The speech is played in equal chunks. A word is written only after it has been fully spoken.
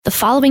The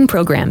following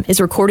program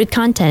is recorded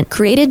content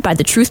created by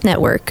the Truth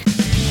Network.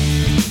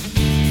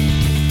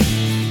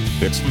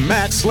 It's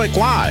Matt Slick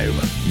Live.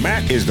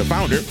 Matt is the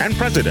founder and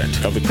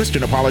president of the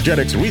Christian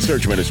Apologetics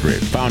Research Ministry,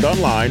 found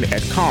online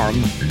at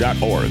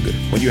carm.org.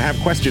 When you have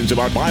questions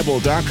about Bible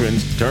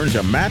doctrines, turn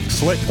to Matt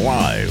Slick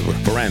Live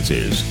for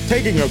answers.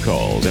 Taking your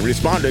calls and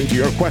responding to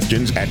your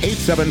questions at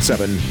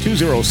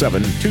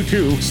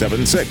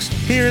 877-207-2276.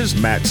 Here's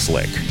Matt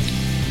Slick.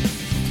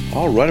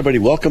 All right, everybody,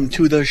 welcome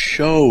to the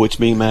show. It's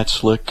me, Matt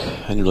Slick,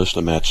 and you're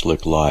listening to Matt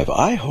Slick Live.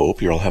 I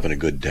hope you're all having a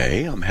good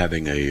day. I'm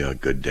having a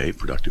good day,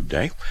 productive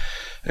day.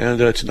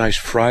 And it's a nice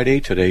Friday.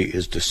 Today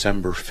is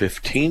December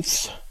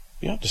 15th.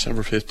 Yeah,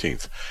 December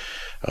 15th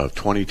of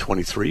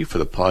 2023 for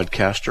the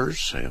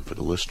podcasters and for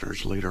the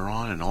listeners later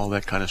on and all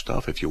that kind of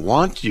stuff. If you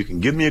want, you can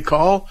give me a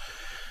call,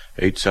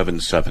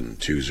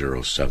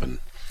 877-207-2276.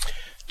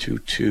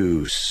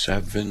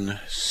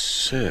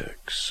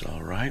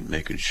 All right,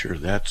 making sure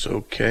that's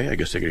okay. I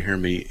guess they can hear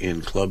me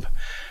in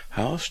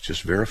Clubhouse,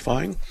 just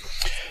verifying.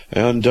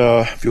 And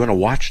if you want to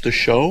watch the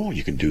show,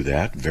 you can do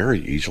that very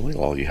easily.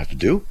 All you have to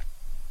do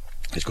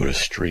is go to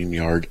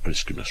StreamYard.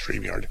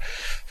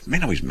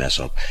 Man, I always mess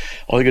up.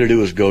 All you got to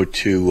do is go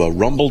to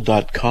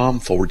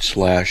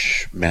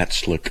rumble.com/Matt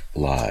Slick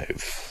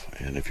Live.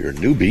 And if you're a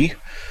newbie,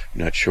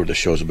 you're not sure what the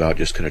show's about,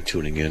 just kind of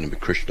tuning in. I'm a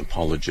Christian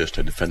apologist.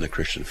 I defend the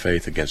Christian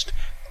faith against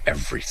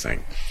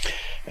everything.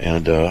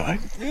 And on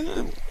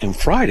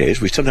Fridays,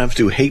 we sometimes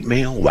do hate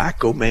mail,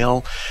 wacko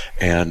mail.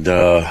 And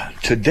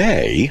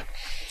today,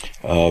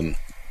 I've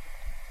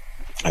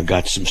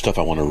got some stuff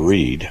I want to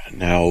read.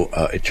 Now,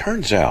 it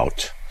turns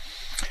out,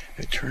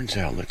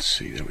 let's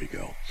see, there we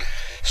go.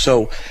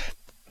 So,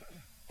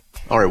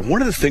 all right,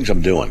 one of the things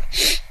I'm doing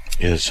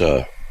is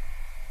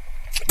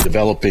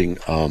developing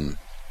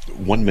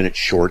 1-minute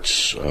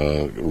shorts,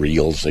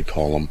 reels, they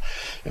call them.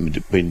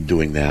 I've been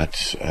doing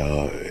that.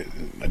 I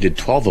did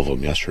 12 of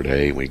them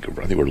yesterday. I think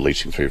we're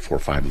releasing 3 or 4 or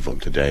 5 of them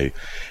today.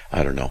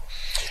 I don't know.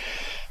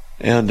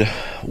 And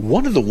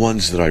one of the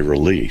ones that I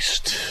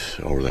released,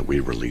 or that we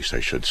released, I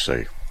should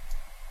say,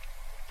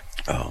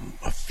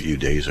 a few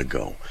days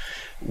ago,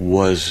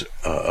 was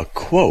a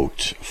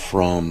quote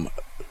from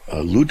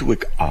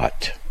Ludwig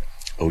Ott,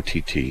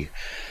 O-T-T,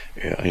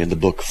 in the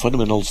book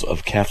Fundamentals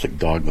of Catholic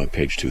Dogma,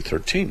 page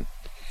 213.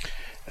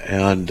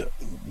 And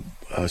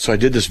so I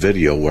did this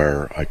video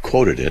where I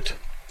quoted it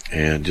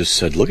and just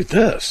said, look at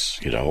this,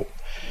 you know.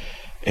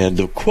 And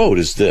the quote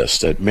is this,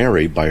 that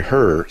Mary, by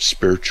her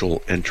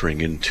spiritual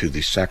entering into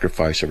the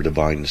sacrifice of her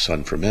divine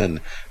Son for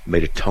men,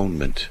 made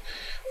atonement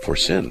for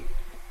sin.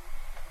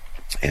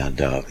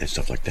 And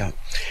stuff like that.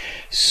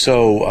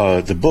 So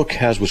the book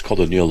has what's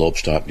called a nihil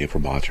obstat nihil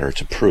probatur.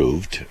 It's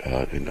approved.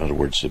 In other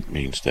words, it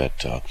means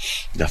that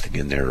nothing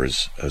in there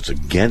is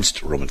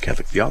against Roman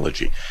Catholic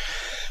theology.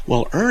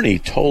 Well, Ernie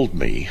told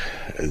me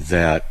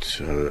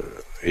that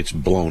it's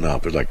blown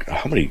up. It's like,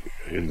 how many,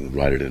 you can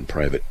write it in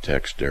private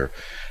text there,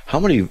 how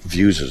many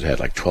views has it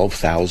had? Like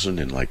 12,000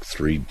 in like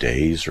 3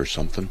 days or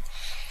something?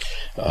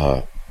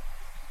 3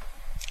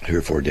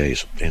 or 4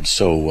 days. And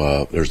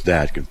so there's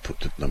that. You can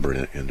put the number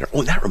in there. Oh,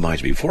 and that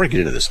reminds me, before I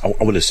get into this, I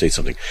want to say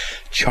something.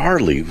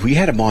 Charlie, we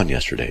had him on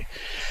yesterday.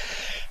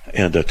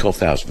 And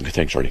 12,000.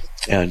 Thanks, Charlie.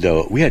 And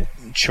we had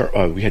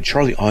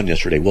Charlie on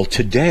yesterday. Well,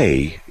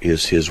 today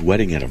is his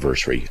wedding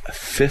anniversary.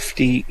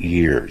 50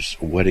 years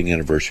wedding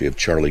anniversary of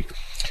Charlie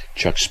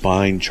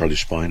Spine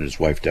and his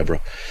wife,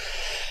 Deborah.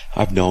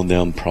 I've known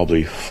them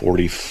probably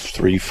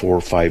 43, 4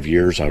 or 5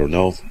 years. I don't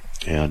know.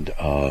 And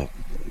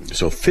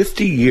so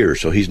 50 years.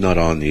 So he's not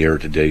on the air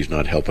today. He's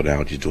not helping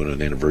out. He's doing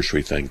an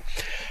anniversary thing.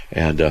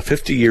 And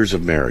 50 years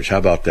of marriage. How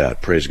about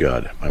that? Praise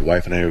God. My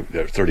wife and I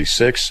are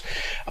 36.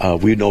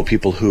 We know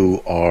people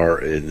who are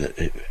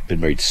been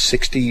married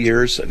 60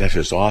 years. That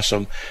is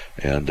awesome.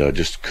 And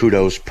just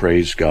kudos,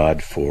 praise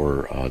God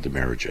for the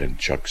marriage. And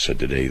Chuck said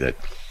today that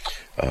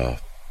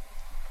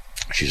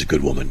she's a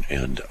good woman.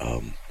 And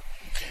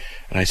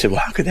I said,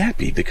 well, how could that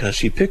be? Because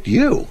she picked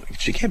you.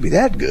 She can't be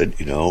that good,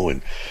 you know.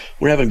 And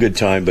we're having a good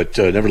time, but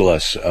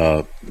nevertheless,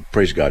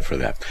 praise God for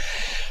that.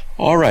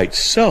 All right,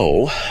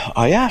 so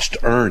I asked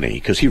Ernie,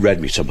 because he read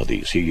me some of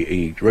these.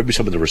 He read me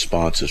some of the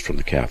responses from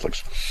the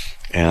Catholics.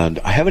 And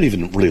I haven't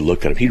even really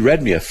looked at them. He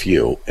read me a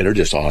few, and they're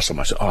just awesome.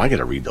 I said, I got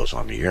to read those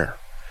on the air.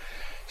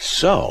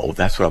 So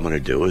that's what I'm going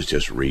to do, is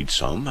just read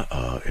some.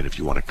 And if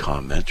you want to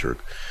comment or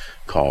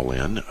call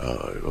in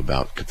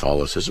about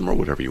Catholicism or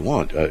whatever you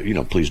want,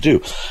 please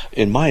do.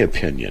 In my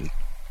opinion,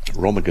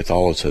 Roman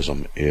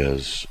Catholicism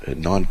is a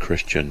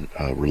non-Christian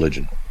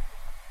religion.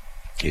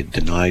 It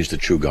denies the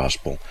true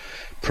gospel,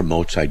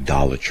 promotes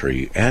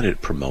idolatry, and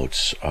it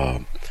promotes a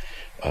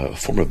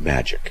form of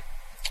magic.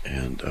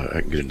 And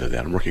I can get into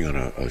that. I'm working on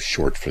a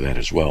short for that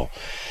as well.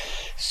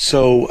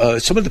 So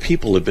some of the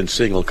people have been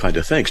saying all kinds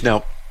of things.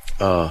 Now,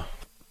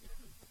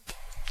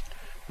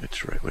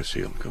 that's right. Let's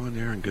see. I'm going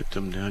there and get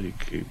them down. You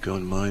keep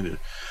going mine.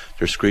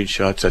 They're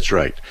screenshots. That's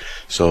right.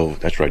 So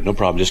that's right. No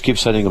problem. Just keep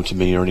sending them to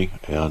me, Ernie,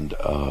 and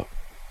I'll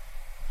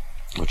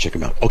check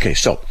them out. Okay.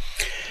 So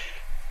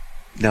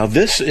now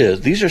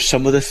these are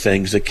some of the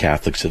things that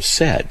Catholics have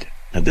said.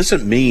 Now, this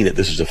doesn't mean that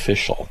this is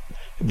official,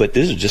 but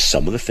this is just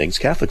some of the things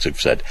Catholics have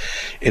said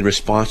in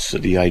response to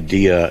the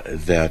idea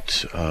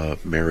that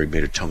Mary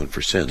made atonement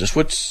for sins.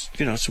 That's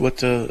it's what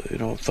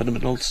the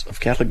fundamentals of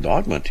Catholic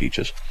dogma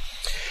teaches.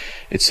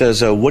 It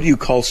says, "What do you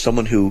call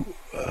someone who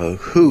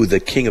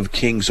the King of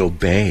Kings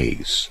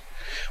obeys?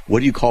 What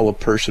do you call a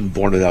person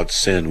born without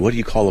sin? What do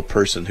you call a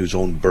person whose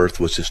own birth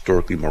was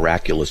historically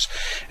miraculous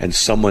and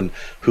someone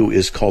who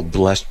is called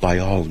blessed by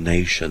all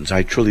nations?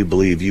 I truly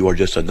believe you are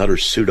just another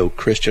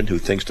pseudo-Christian who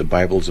thinks the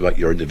Bible is about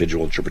your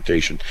individual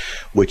interpretation,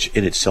 which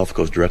in itself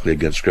goes directly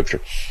against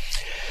Scripture."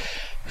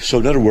 So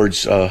in other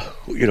words,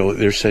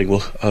 they're saying, well,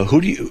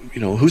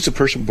 who's the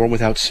person born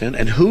without sin?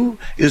 And who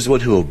is the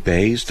one who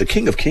obeys? The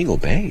King of Kings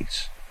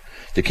obeys.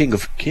 The King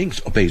of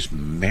Kings obeys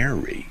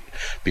Mary.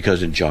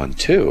 Because in John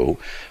 2,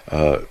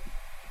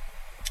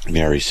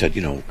 Mary said,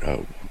 you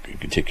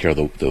can take care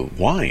of the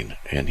wine.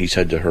 And he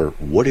said to her,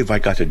 "What have I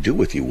got to do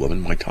with you, woman?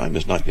 My time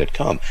has not yet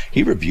come."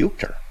 He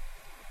rebuked her.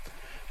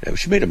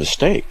 She made a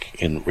mistake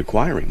in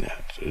requiring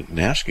that, in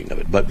asking of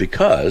it. But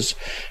because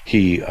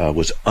he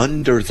was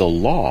under the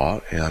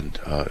law, and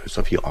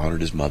so he honored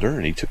his mother,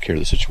 and he took care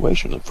of the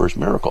situation, the first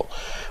miracle,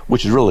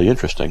 which is really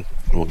interesting.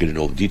 We'll get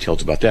into all the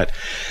details about that.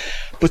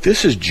 But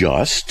this is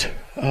just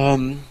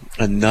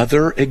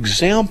another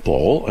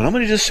example, and I'm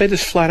going to just say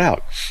this flat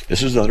out.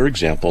 This is another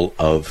example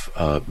of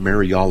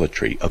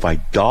Mariolatry, of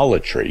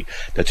idolatry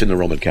that's in the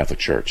Roman Catholic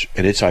Church,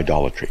 and it's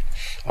idolatry.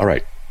 All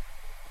right,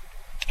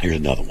 here's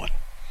another one.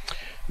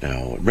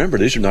 Now, remember,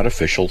 these are not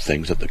official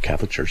things that the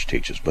Catholic Church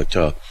teaches, but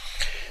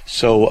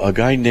so a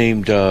guy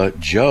named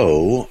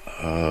Joe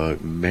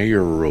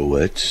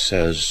Meyerowitz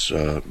says,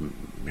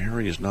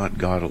 Mary is not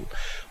God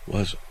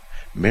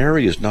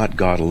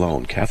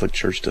alone. Catholic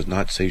Church does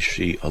not say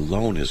she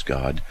alone is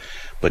God,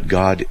 but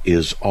God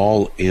is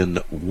all in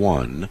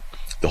one.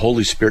 The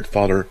Holy Spirit,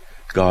 Father,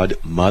 God,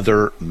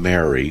 Mother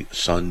Mary,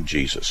 Son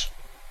Jesus.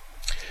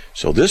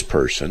 So this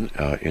person,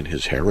 in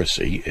his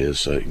heresy,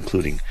 is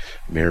including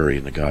Mary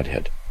in the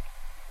Godhead.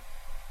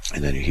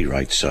 And then he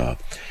writes,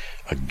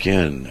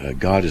 again,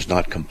 God is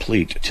not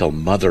complete till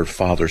Mother,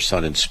 Father,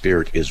 Son, and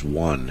Spirit is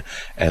one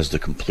as the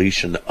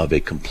completion of a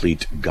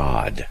complete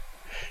God.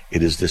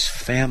 It is this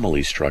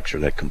family structure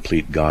that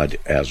complete God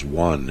as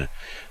one.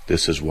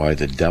 This is why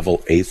the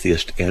devil,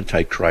 atheist,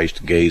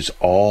 antichrist, gays,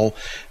 all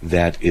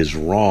that is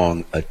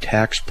wrong,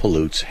 attacks,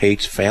 pollutes,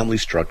 hates family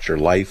structure,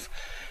 life,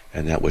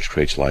 and that which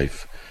creates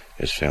life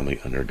as family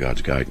under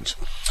God's guidance.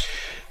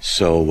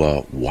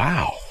 So,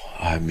 wow.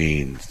 I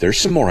mean, there's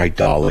some more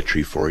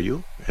idolatry for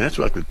you. And that's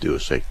what I could do,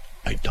 is say,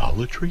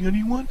 idolatry,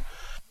 anyone?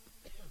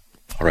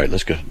 All right,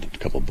 let's get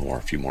a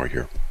few more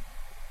here.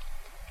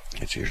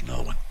 Here's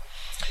another one.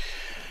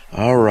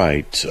 All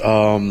right.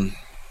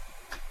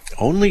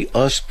 Only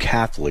us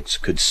Catholics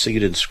could see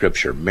it in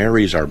Scripture.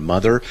 Mary's our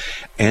mother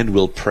and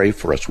will pray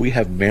for us. We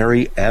have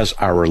Mary as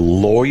our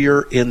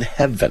lawyer in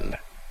heaven.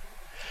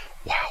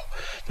 Wow.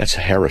 That's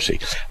a heresy.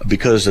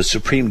 Because the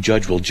Supreme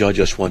Judge will judge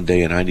us one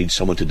day and I need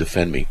someone to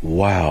defend me.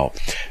 Wow.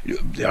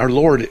 Our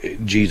Lord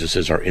Jesus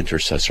is our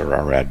intercessor,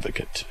 our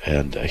advocate,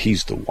 and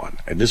he's the one.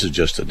 And this is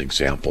just an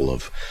example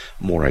of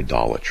more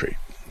idolatry.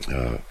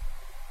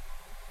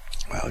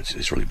 Wow,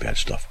 it's really bad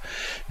stuff.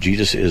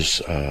 Jesus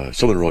is,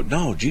 someone wrote,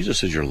 no,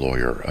 Jesus is your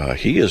lawyer.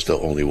 He is the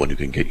only one who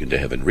can get you into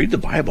heaven. Read the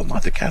Bible,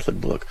 not the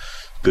Catholic book.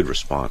 Good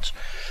response.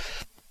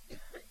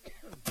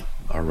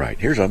 All right,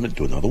 I'm going to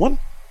do another one.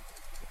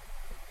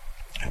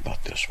 How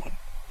about this one?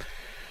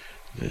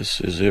 This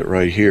is it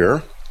right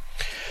here.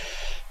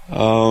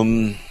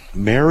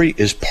 Mary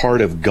is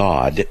part of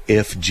God.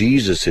 If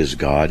Jesus is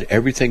God,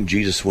 everything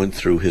Jesus went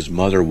through, his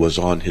mother was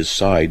on his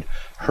side,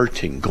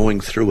 hurting,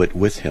 going through it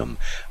with him.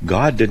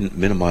 God didn't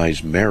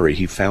minimize Mary.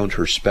 He found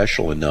her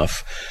special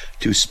enough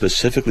to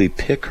specifically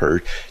pick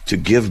her to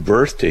give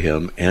birth to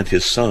him and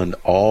his son,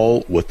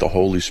 all with the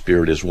Holy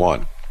Spirit as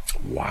one.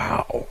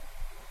 Wow.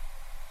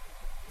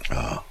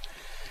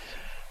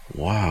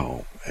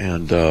 Wow.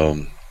 And,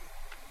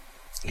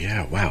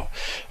 yeah, wow.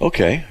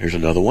 Okay, here's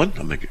another one.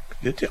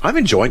 I'm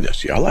enjoying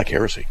this. Yeah, I like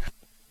heresy.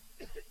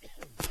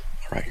 All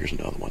right, here's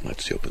another one.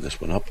 Let's open this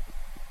one up.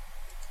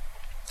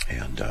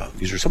 And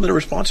these are some of the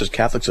responses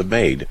Catholics have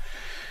made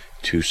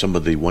to some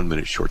of the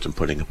 1-minute shorts I'm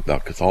putting up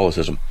about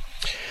Catholicism.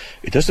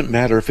 It doesn't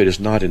matter if it is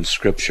not in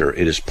Scripture.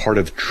 It is part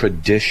of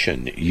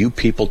tradition. You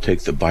people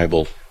take the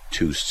Bible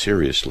too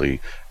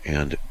seriously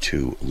and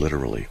too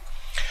literally.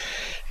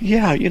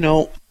 Yeah,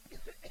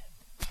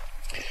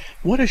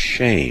 what a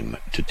shame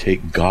to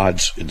take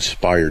God's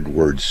inspired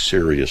words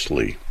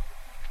seriously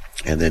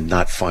and then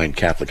not find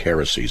Catholic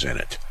heresies in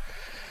it.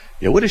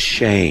 What a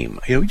shame.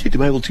 We take the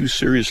Bible too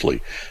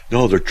seriously.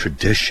 No, they're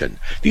tradition.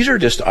 These are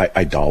just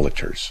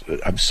idolaters.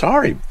 I'm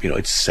sorry.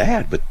 It's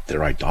sad, but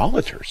they're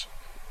idolaters.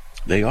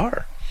 They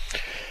are.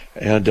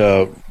 And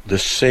the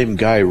same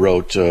guy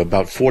wrote,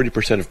 about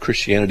 40% of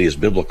Christianity is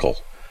biblical.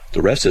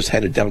 The rest is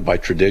handed down by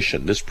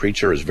tradition. This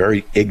preacher is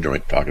very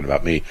ignorant, talking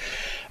about me,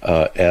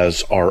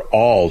 as are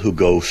all who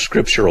go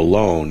Scripture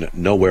alone.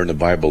 Nowhere in the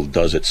Bible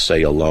does it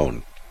say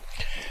alone.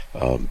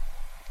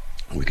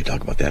 We could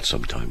talk about that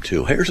sometime,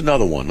 too. Here's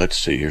another one. Let's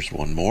see. Here's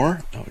one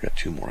more. Oh, we got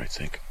two more, I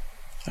think.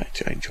 I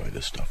enjoy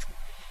this stuff.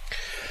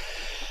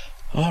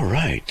 All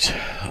right.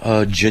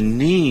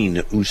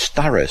 Janine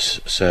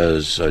Ustaris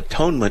says,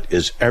 atonement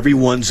is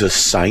everyone's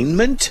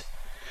assignment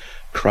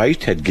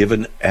Christ had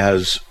given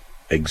as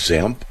an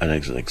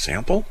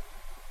example?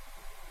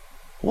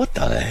 What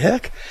the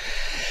heck?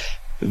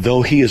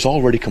 Though he is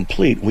already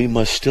complete, we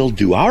must still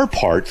do our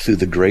part through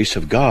the grace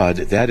of God.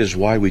 That is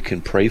why we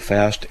can pray,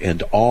 fast,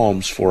 and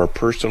alms for a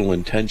personal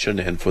intention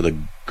and for the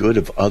good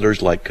of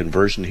others, like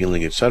conversion,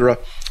 healing, etc.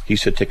 He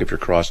said, take up your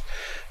cross,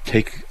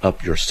 take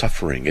up your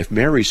suffering. If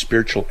Mary's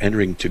spiritual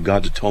entering to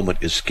God's atonement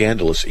is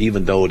scandalous,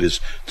 even though it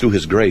is through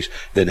his grace,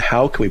 then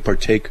how can we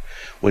partake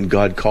when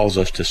God calls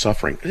us to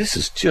suffering? This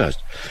is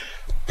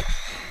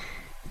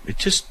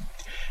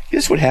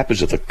what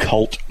happens with the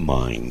cult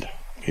mind.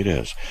 It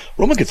is.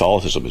 Roman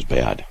Catholicism is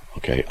bad,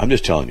 okay? I'm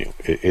just telling you,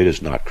 it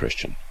is not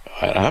Christian.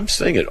 I'm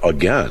saying it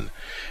again,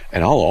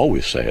 and I'll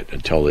always say it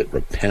until it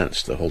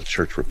repents, the whole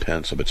church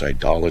repents of its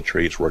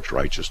idolatry, its works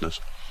righteousness.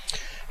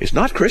 It's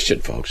not Christian,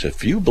 folks.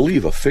 If you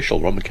believe official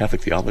Roman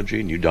Catholic theology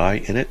and you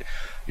die in it,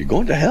 you're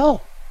going to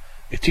hell.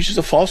 It teaches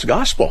a false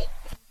gospel.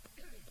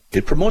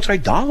 It promotes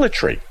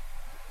idolatry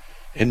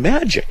and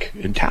magic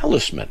and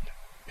talisman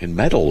and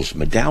medals,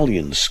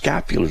 medallions,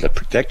 scapulars that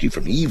protect you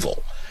from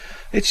evil.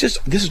 This is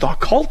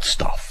occult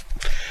stuff.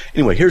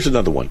 Anyway, here's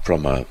another one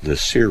from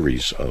this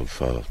series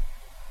of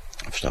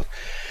stuff.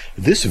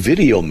 This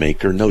video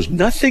maker knows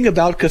nothing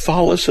about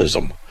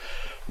Catholicism.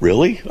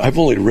 Really? I've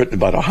only written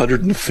about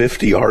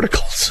 150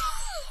 articles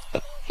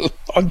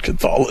on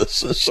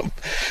Catholicism.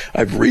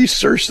 I've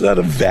researched out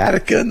of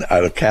Vatican,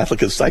 out of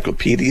Catholic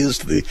encyclopedias,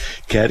 the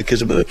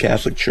Catechism of the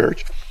Catholic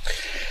Church.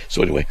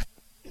 So anyway,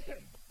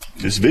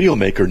 this video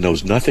maker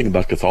knows nothing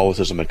about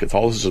Catholicism, and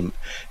Catholicism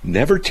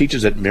never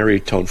teaches that Mary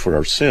atoned for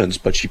our sins,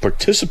 but she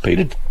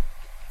participated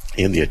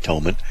in the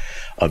atonement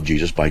of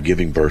Jesus by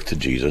giving birth to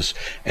Jesus,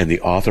 and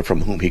the author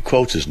from whom he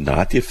quotes is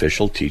not the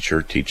official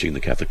teacher teaching the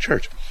Catholic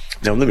Church.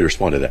 Now, let me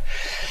respond to that.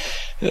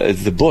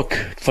 The book,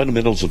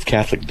 Fundamentals of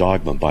Catholic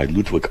Dogma by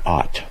Ludwig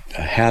Ott,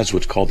 has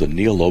what's called the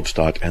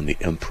Nihilobstat and the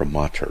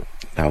Imprimatur.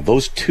 Now,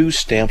 those two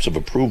stamps of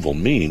approval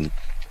mean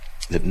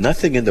that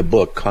nothing in the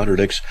book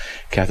contradicts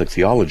Catholic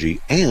theology,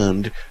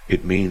 and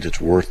it means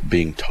it's worth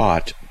being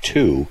taught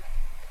to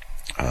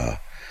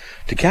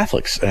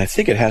Catholics. And I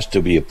think it has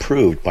to be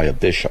approved by a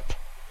bishop.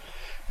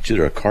 It's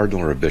either a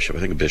cardinal or a bishop. I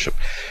think a bishop.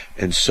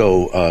 And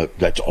so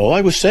that's all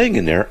I was saying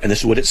in there, and this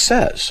is what it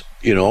says.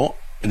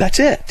 And that's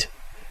it.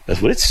 That's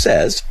what it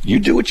says. You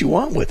do what you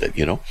want with it,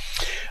 And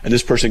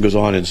this person goes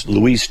on, and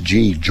Luis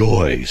G.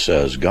 Joy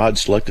says, God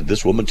selected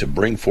this woman to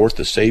bring forth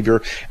the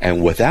Savior,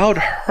 and without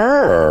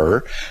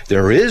her,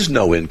 there is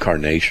no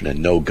incarnation and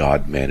no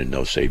God-man and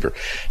no Savior.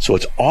 So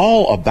it's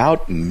all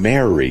about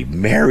Mary.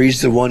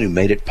 Mary's the one who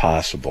made it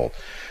possible.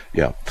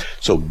 Yeah.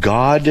 So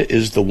God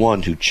is the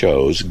one who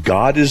chose.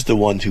 God is the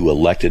one who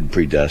elected and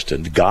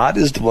predestined. God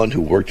is the one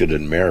who worked it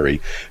in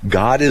Mary.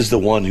 God is the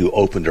one who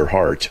opened her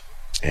heart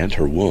and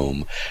her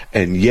womb,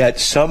 and yet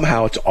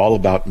somehow it's all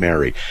about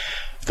Mary.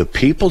 The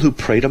people who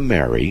pray to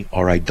Mary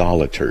are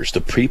idolaters.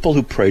 The people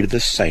who pray to the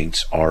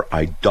saints are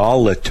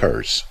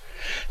idolaters.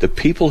 The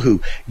people who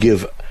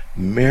give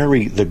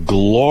Mary the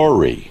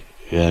glory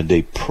and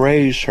they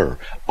praise her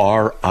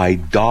are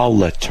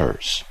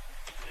idolaters.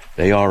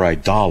 They are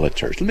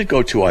idolaters. Let me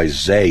go to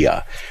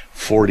Isaiah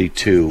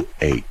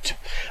 42:8.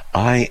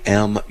 I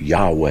am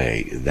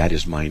Yahweh, that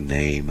is my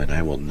name, and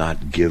I will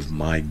not give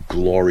my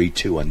glory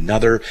to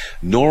another,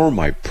 nor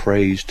my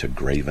praise to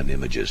graven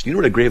images. You know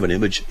what a graven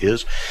image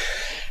is?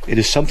 It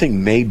is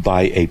something made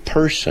by a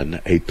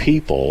person, a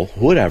people,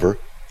 whatever,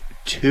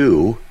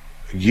 to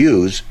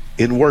use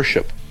in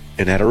worship,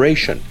 in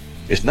adoration.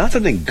 It's not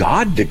something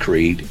God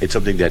decreed, it's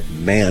something that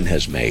man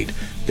has made.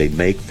 They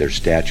make their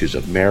statues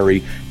of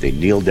Mary, they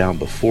kneel down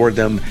before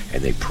them,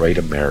 and they pray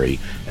to Mary,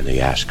 and they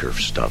ask her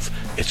stuff.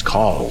 It's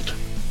called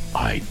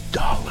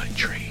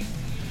idolatry.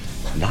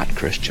 Not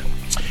Christian.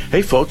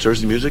 Hey folks, there's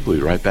the music. We'll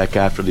be right back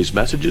after these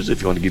messages. If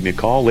you want to give me a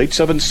call,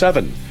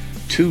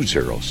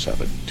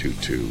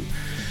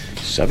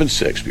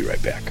 877-207-2276. Be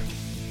right back.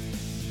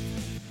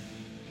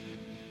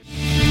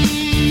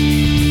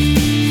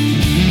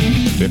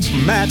 It's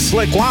Matt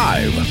Slick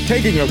Live,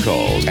 taking your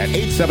calls at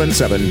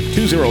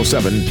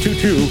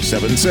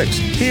 877-207-2276.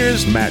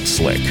 Here's Matt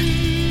Slick.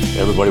 Hey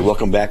everybody,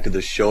 welcome back to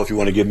the show. If you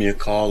want to give me a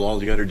call,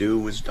 all you got to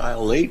do is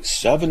dial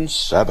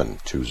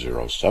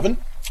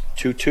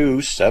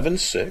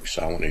 877-207-2276.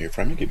 I want to hear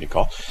from you. Give me a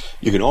call.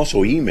 You can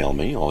also email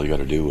me. All you got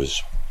to do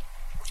is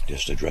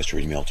just address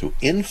your email to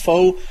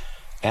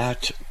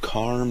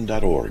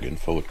info@carm.org,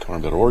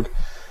 info@carm.org,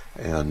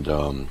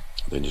 and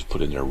then just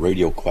put in their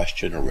radio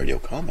question or radio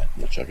comment.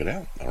 We'll check it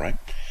out. All right.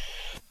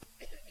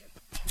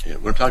 Yeah,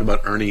 what I'm talking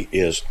about, Ernie,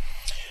 is,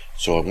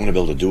 so I want to be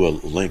able to do a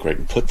link, right,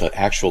 and put the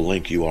actual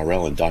link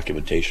URL and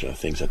documentation of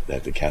things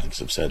that the Catholics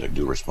have said and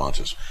do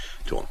responses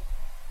to them.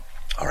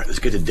 All right, let's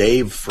get to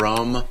Dave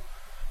from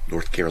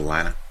North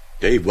Carolina.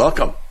 Dave,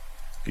 welcome.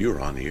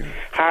 You're on the air.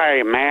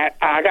 Hi, Matt.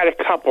 I got a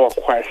couple of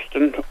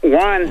questions.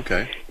 One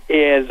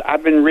is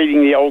I've been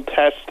reading the Old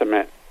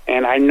Testament,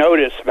 and I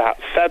noticed about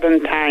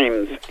 7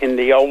 times in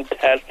the Old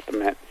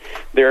Testament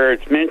there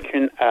is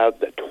mention of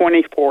the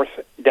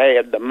 24th day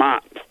of the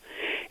month.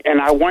 And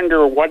I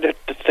wonder what is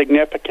the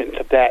significance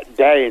of that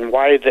day and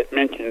why is it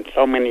mentioned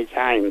so many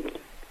times?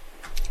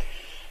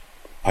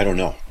 I don't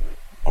know.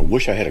 I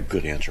wish I had a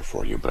good answer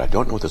for you, but I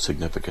don't know what the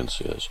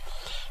significance is.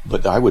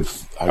 But what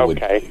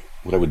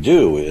I would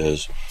do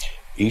is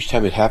each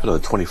time it happened on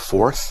the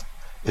 24th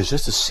is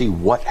just to see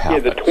what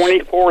happens. Yeah, the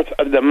 24th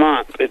of the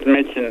month is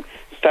mentioned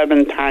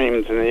 7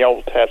 times in the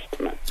Old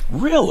Testament.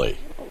 Really?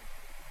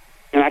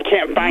 And I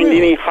can't find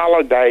any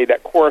holiday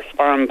that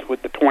corresponds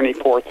with the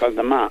 24th of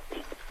the month.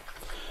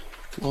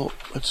 Well,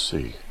 let's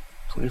see.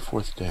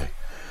 24th day.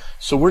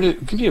 So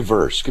give me a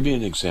verse. Give me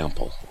an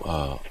example.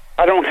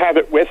 I don't have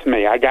it with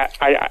me.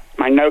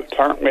 My notes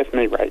aren't with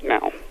me right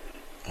now.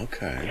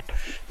 Okay.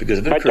 Because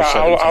it but occurs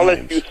 7 times. I'll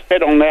let you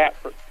sit on that.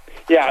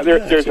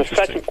 There's a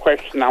second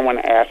question I want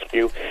to ask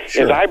you.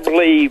 Sure. Is I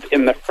believe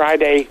in the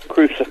Friday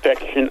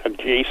crucifixion of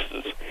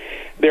Jesus.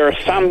 There are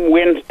some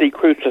Wednesday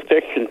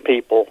crucifixion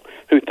people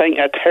who think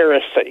that's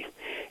heresy.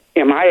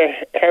 Am I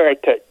a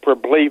heretic for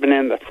believing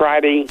in the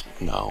Friday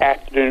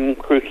afternoon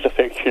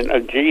crucifixion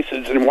of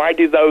Jesus? And why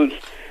do those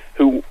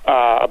who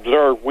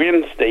observe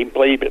Wednesday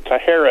believe it's a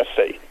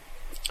heresy?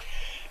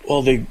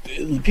 Well,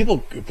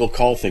 people will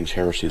call things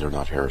heresy. They're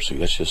not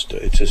heresy. It's just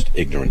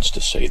ignorance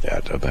to say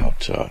that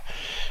about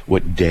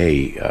what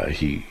day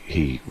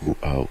he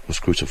was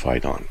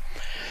crucified on.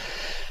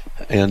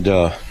 And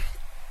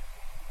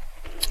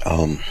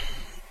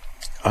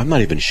I'm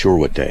not even sure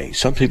what day.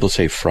 Some people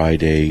say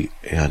Friday,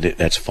 and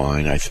that's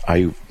fine.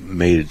 I've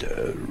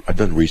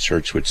done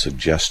research which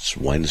suggests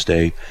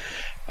Wednesday,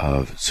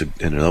 and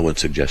another one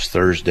suggests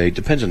Thursday.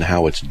 Depends on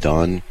how it's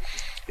done.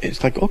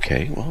 It's like,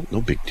 okay, well,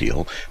 no big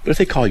deal. But if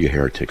they call you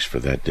heretics for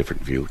that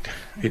different view,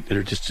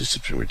 it's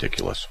just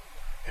ridiculous.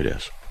 It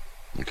is.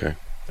 Okay?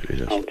 It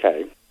is.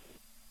 Okay.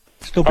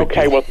 It's no big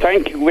deal. Well,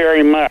 thank you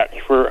very much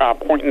for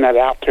pointing that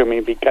out to me,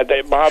 because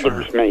it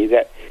bothers me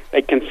that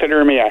they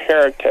consider me a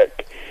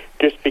heretic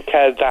just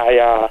because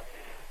I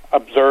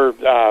observed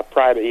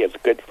Friday as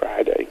Good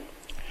Friday.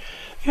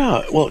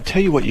 Yeah, well,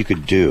 tell you what you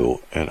could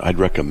do, and I'd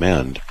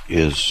recommend,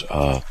 is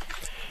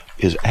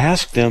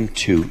ask them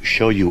to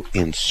show you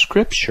in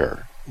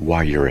Scripture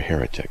why you're a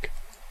heretic.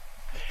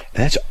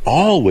 And that's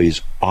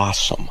always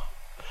awesome.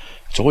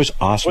 It's always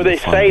awesome. Well, they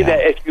say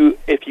that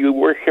if you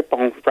worship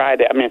on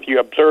Friday, if you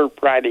observe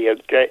Friday as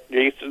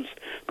Jesus'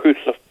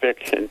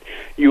 crucifixion,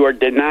 you are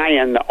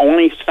denying the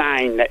only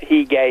sign that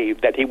he gave,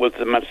 that he was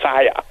the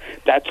Messiah.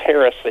 That's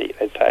heresy,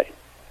 they say.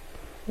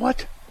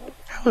 What?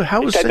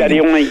 How is that? That he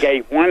only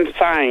gave one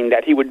sign,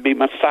 that he would be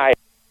Messiah.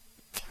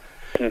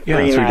 3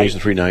 days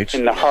and 3 nights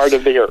in the heart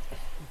of the earth.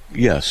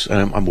 Yes,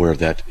 I'm aware of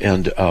that.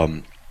 And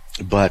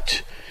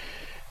but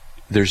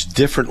there's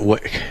different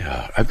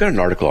I've got an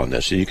article on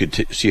this, and you could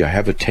see I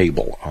have a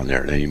table on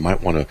there, and you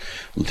might want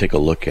to take a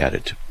look at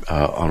it.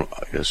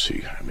 Let's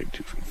see, let me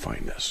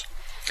find this.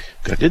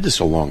 I did this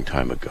a long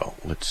time ago.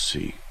 Let's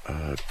see,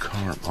 on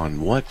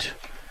what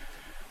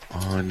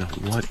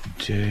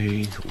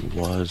day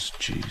was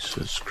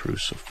Jesus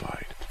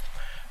crucified?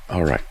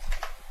 All right.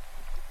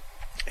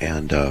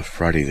 And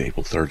Friday,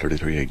 April 3rd,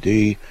 33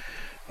 A.D.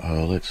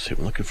 Let's see,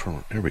 I'm looking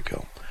for, there we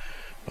go.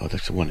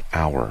 That's the 1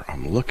 hour.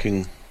 I'm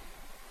looking,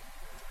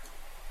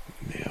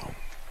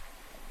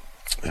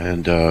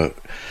 And, so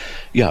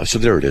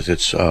there it is.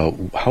 It's,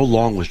 how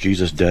long was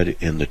Jesus dead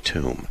in the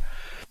tomb?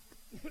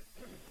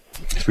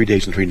 3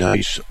 days and 3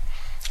 nights.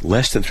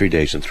 Less than 3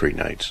 days and 3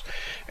 nights.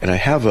 And I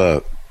have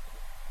a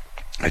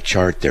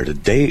chart there.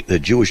 The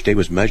Jewish day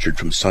was measured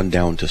from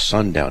sundown to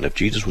sundown. If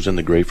Jesus was in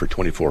the grave for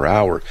 24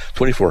 hour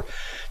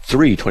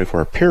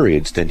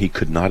periods, then he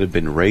could not have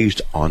been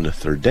raised on the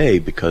 3rd day,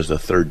 because the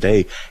 3rd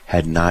day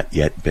had not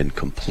yet been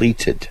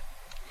completed.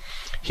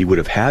 He would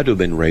have had to have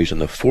been raised on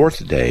the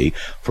 4th day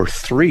for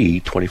 3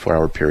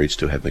 24-hour periods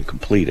to have been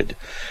completed.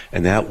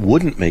 And that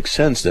wouldn't make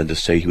sense then to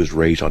say he was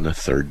raised on the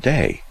 3rd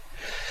day.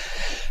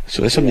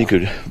 So that's something you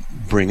could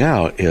bring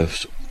out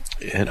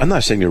and I'm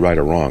not saying you're right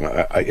or wrong.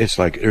 It's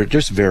like there are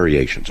just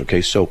variations,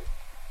 okay? So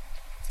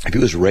if he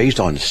was raised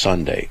on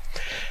Sunday,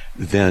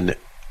 then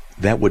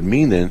that would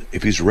mean then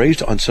if he's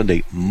raised on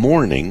Sunday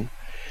morning,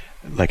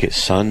 like at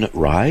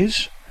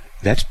sunrise,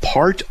 that's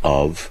part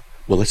of,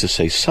 let's just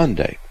say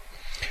Sunday.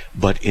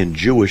 But in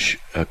Jewish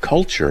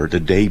culture, the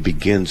day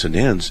begins and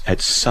ends at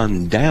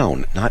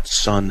sundown, not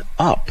sun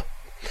up.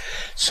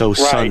 So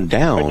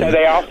sundown. But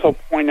they also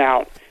point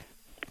out.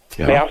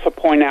 Yeah. They also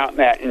point out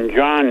that in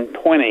John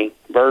 20,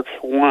 verse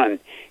 1,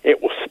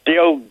 it was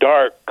still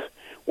dark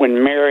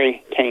when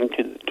Mary came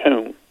to the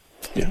tomb.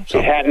 Yeah,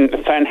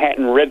 the sun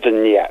hadn't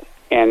risen yet,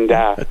 and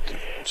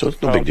so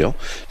it's no big deal.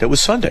 That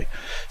was Sunday.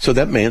 So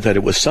that meant that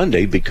it was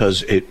Sunday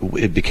because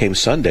it became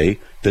Sunday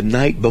the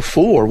night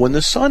before when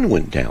the sun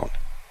went down.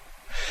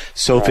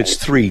 So if it's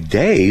 3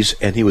 days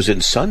and he was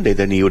in Sunday,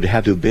 then he would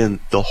have to have been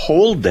the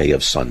whole day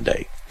of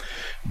Sunday.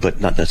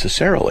 but not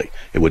necessarily.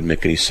 It wouldn't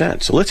make any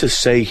sense. So let's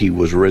just say he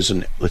was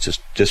risen,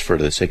 just for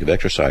the sake of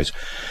exercise,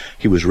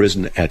 he was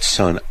risen at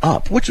sun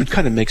up, which would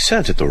kind of make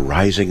sense at the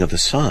rising of the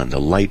sun, the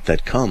light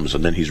that comes,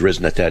 and then he's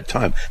risen at that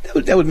time.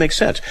 That would make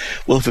sense.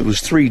 Well, if it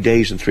was 3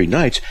 days and 3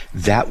 nights,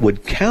 that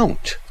would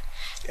count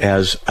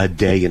as a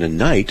day and a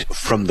night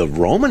from the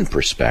Roman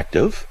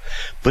perspective,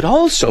 but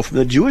also from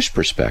the Jewish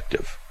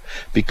perspective,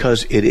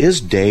 because it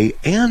is day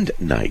and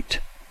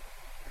night.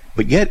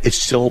 But yet it's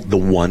still the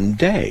one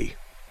day.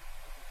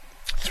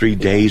 3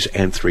 days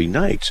and 3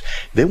 nights.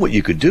 Then what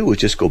you could do is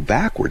just go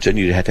backwards, and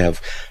you'd have to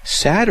have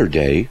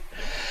Saturday,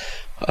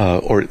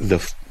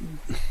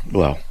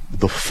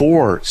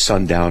 before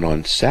sundown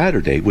on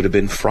Saturday would have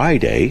been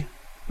Friday.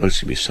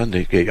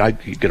 Sunday. You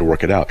got to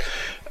work it out.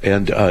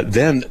 And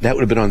then that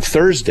would have been on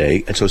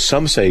Thursday. And so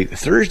some say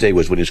Thursday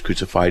was when he was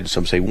crucified, and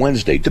some say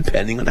Wednesday,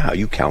 depending on how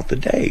you count the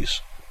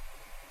days.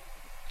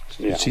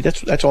 Yeah. See,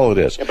 that's all it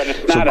is. Yeah, but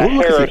it's not a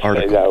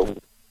heresy, though.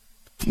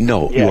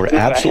 No, you are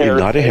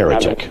absolutely not a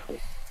heretic.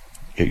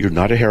 You're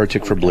not a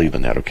heretic for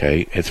believing that,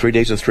 okay? And 3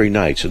 days and 3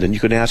 nights. And then you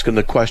can ask him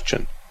the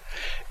question.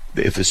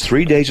 If it's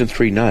 3 days and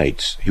 3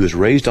 nights, he was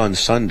raised on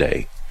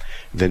Sunday,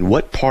 then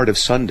what part of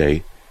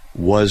Sunday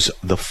was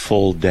the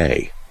full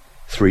day?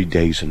 3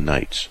 days and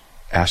nights.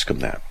 Ask him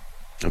that.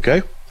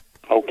 Okay?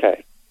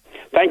 Okay.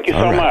 Thank you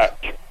so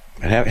much.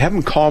 And have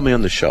him call me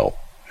on the show.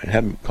 All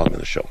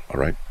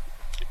right?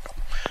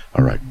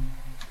 All right.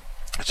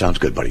 Sounds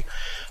good, buddy.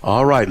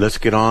 All right, let's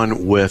get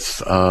on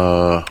with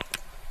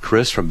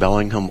Chris from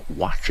Bellingham,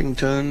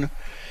 Washington.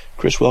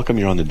 Chris, welcome.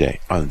 You're on the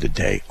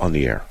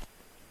air.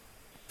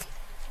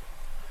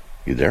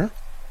 You there?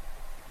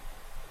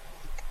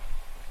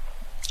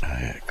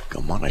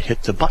 Come on, I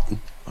hit the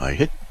button.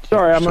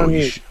 Sorry, I'm on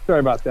mute. Sorry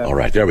about that. All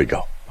right, there we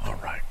go. All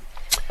right.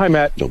 Hi,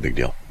 Matt. No big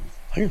deal.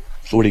 So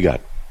what do you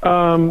got?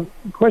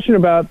 Question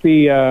about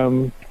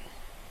the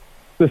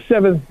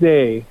seventh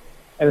day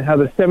and how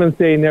the seventh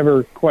day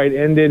never quite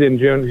ended in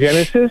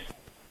Genesis.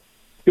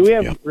 Do we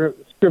have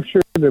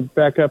scripture to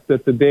back up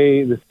that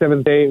the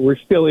seventh day, we're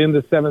still in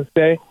the seventh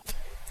day?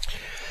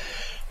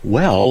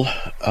 Well,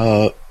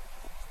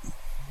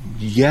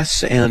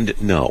 yes and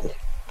no.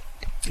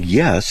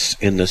 Yes,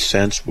 in the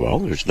sense,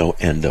 there's no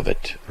end of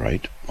it,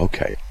 right?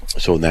 Okay.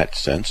 So in that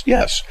sense,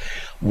 yes.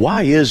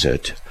 Why is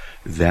it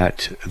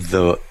that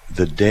the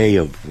day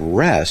of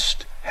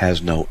rest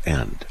has no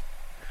end?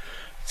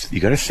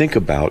 You got to think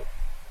about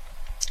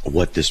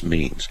what this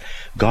means.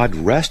 God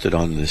rested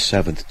on the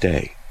seventh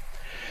day.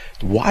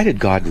 Why did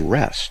God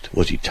rest?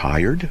 Was he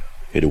tired?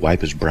 He had to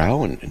wipe his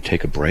brow and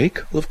take a break?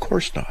 Well, of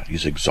course not.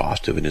 He's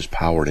exhaustive in his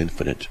power and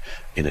infinite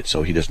in it,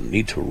 so he doesn't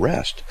need to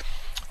rest.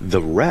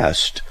 The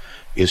rest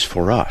is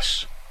for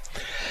us.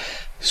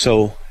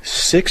 So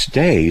 6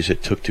 days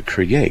it took to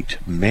create.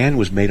 Man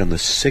was made on the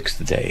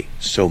 6th day.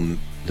 So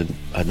the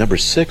number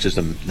 6 is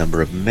the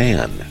number of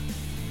man.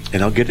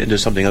 And I'll get into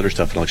something other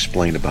stuff, and I'll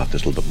explain about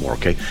this a little bit more,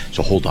 okay?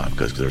 So hold on,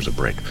 because there's a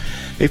break.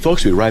 Hey,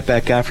 folks, we'll be right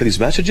back after these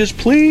messages.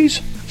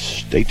 Please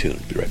stay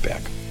tuned. Be right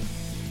back.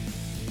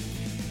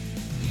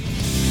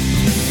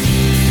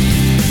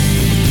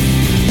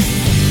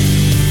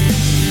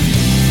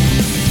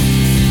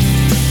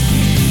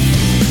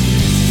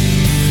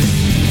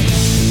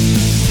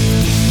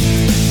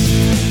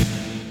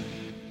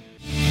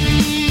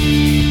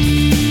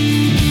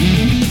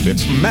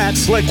 It's Matt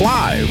Slick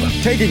Live,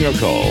 taking your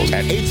calls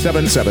at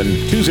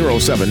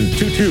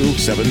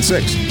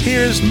 877-207-2276.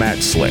 Here's Matt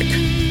Slick.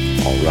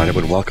 All right,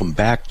 everyone, welcome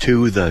back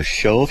to the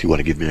show. If you want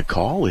to give me a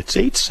call, it's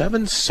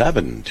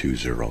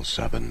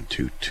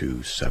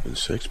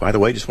 877-207-2276. By the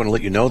way, just want to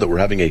let you know that we're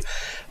having a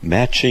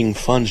matching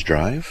funds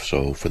drive.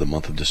 So for the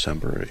month of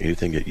December,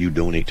 anything that you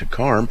donate to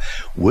CARM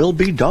will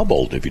be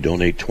doubled. If you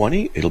donate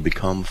 20, it'll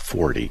become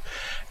 40.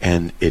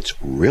 And it's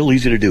real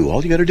easy to do.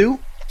 All you got to do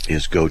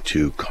is go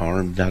to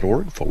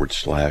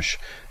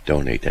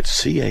carm.org/donate.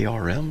 That's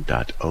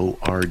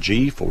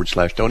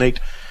carm.org/donate.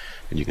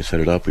 And you can set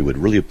it up. We would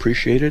really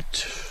appreciate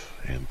it.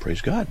 And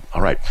praise God.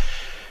 All right.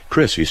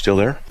 Chris, are you still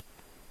there?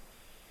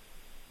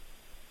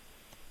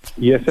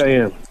 Yes, I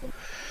am.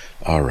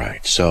 All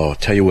right. So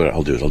tell you what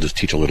I'll do is I'll just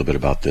teach a little bit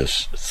about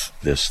this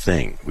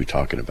thing we're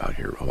talking about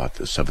here, about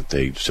the seventh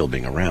day still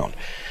being around.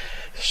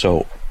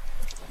 So,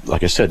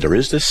 like I said, there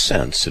is this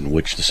sense in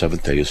which the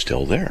seventh day is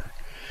still there,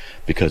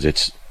 because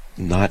it's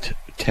not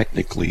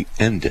technically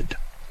ended,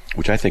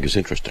 which I think is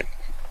interesting.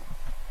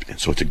 And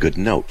so it's a good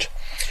note.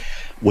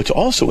 What's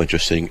also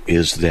interesting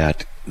is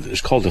that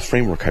it's called the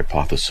framework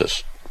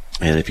hypothesis.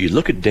 And if you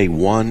look at day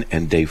 1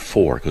 and day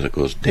 4, because it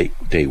goes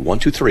day 1,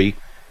 2, 3,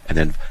 and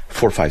then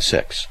 4, 5,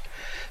 6.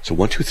 So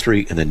 1, 2,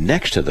 3, and then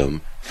next to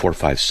them, 4,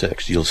 5,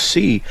 6. You'll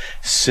see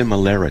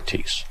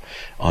similarities.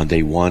 On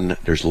day 1,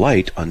 there's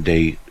light. On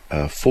day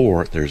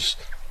 4, there's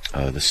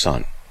the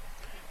sun.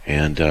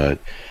 And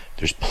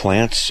there's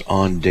plants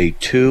on day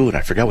 2, and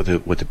I forgot what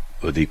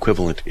the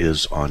equivalent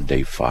is on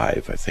day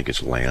 5. I think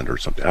it's land or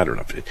something. I don't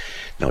know.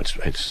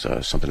 It's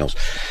something else.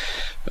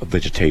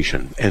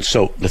 Vegetation. And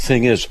so the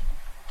thing is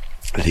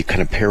that they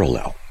kind of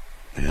parallel.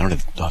 And I don't know,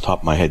 off the top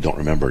of my head, don't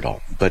remember it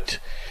all. But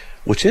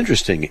What's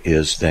interesting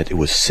is that it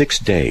was 6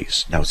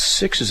 days. Now,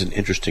 6 is an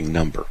interesting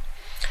number.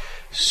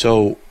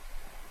 So,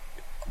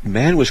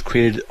 man was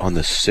created on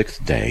the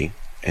 6th day,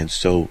 and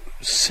so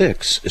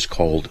 6 is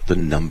called the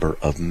number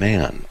of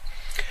man.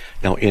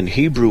 Now, in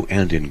Hebrew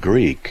and in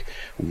Greek,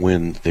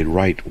 when they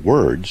write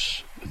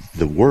words,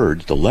 the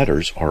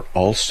letters are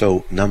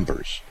also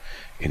numbers.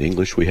 In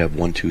English, we have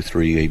 1, 2,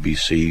 3, A, B,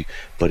 C,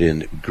 but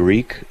in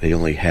Greek, they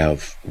only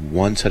have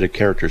one set of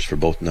characters for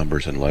both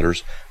numbers and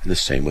letters, and the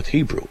same with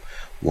Hebrew.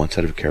 One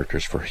set of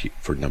characters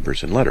for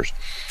numbers and letters.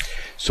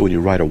 So when you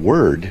write a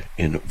word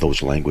in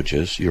those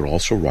languages, you're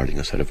also writing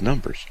a set of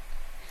numbers.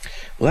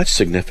 Well, that's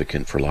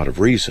significant for a lot of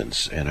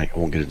reasons, and I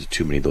won't get into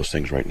too many of those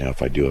things right now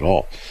if I do at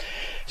all.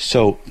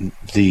 So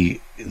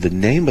the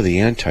name of the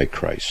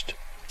Antichrist,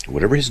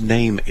 whatever his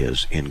name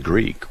is in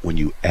Greek, when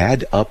you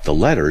add up the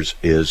letters,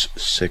 is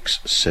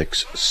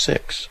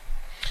 666.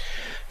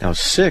 Now,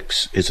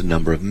 6 is a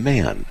number of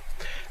man.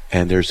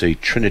 And there's a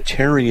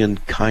Trinitarian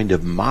kind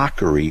of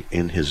mockery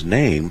in his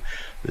name,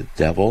 the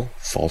devil,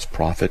 false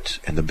prophet,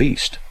 and the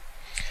beast.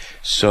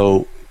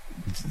 So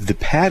the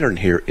pattern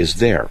here is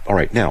there. All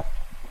right, now,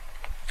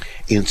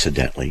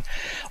 incidentally,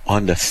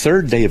 on the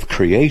 3rd day of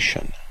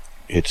creation,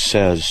 it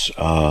says,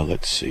 the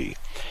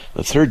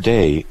 3rd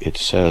day, it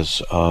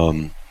says,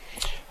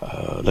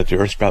 let the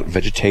earth sprout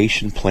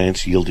vegetation,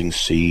 plants yielding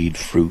seed,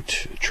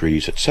 fruit,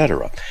 trees,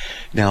 etc.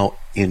 Now,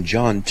 in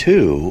John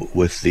 2,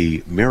 with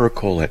the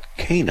miracle at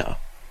Cana,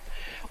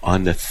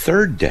 on the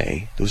 3rd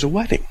day, there was a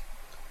wedding.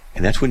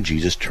 And that's when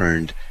Jesus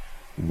turned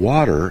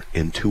water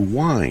into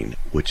wine,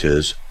 which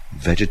is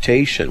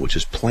vegetation, which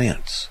is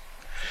plants.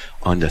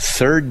 On the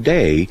 3rd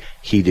day,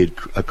 he did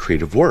a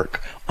creative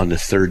work. On the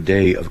 3rd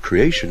day of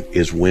creation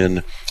is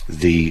when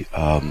the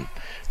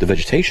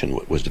vegetation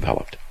was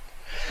developed.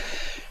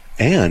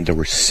 And there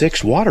were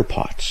 6 water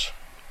pots,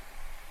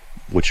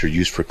 which are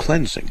used for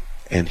cleansing.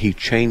 And he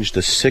changed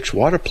the 6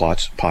 water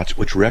pots,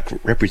 which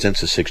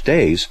represents the 6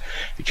 days,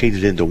 he changed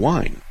it into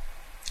wine.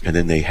 And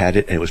then they had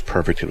it, and it was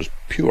perfect, it was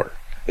pure.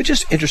 It's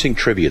just interesting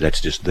trivia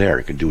that's just there.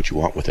 You can do what you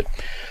want with it.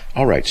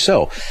 All right,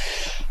 so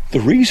the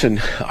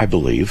reason I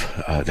believe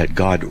that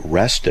God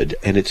rested,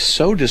 and it's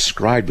so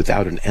described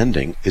without an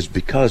ending, is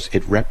because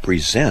it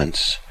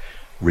represents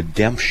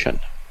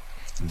redemption.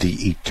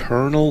 The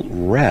eternal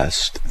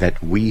rest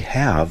that we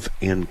have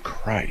in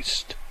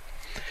Christ.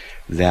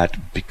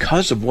 That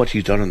because of what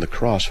he's done on the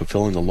cross,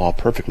 fulfilling the law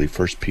perfectly,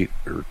 1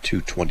 Peter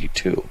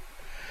 2:22,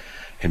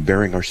 and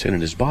bearing our sin in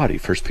his body,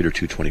 1 Peter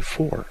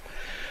 2:24.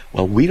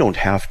 Well, we don't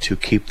have to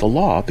keep the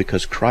law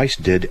because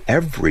Christ did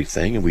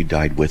everything and we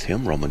died with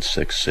him, Romans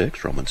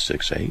 6:6, Romans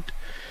 6:8,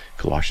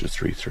 Colossians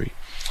 3:3.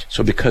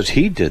 So because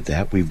he did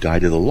that, we've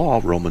died to the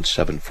law, Romans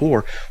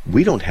 7:4.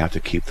 We don't have to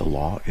keep the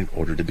law in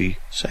order to be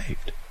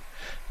saved.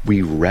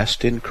 We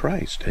rest in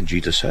Christ. And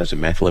Jesus says in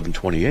Matthew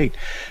 11:28,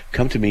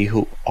 come to me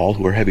all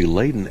who are heavy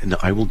laden, and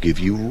I will give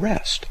you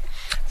rest.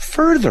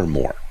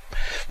 Furthermore,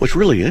 what's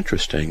really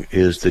interesting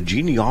is the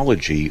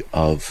genealogy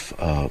of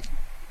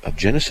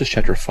Genesis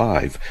chapter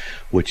 5,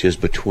 which is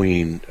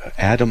between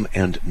Adam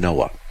and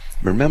Noah.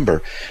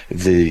 Remember,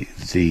 the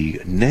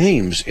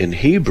names in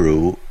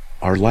Hebrew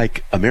are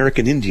like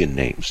American Indian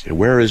names.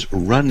 Where is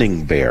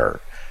Running Bear?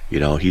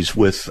 He's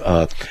with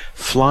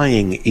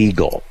Flying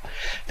Eagle.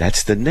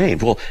 That's the name.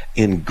 Well,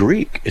 in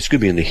Greek, it's going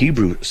to be in the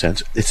Hebrew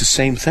sense, it's the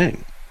same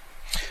thing.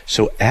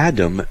 So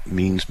Adam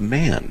means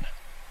man,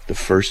 the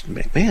first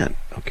man,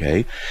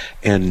 okay?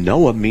 And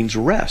Noah means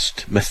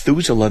rest.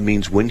 Methuselah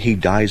means when he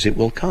dies, it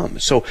will come.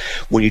 So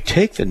when you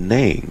take the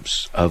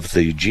names of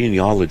the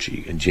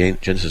genealogy in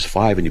Genesis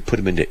 5 and you put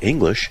them into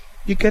English,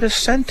 you get a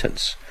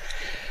sentence.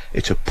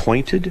 It's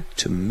appointed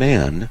to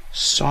man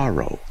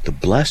sorrow. The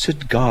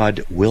blessed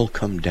God will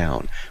come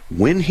down.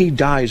 When he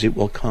dies, it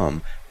will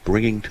come,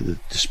 bringing to the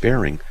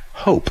despairing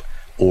hope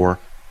or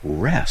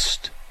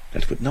rest.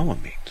 That's what Noah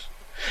means.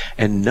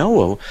 And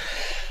Noah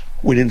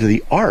went into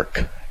the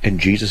ark,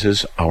 and Jesus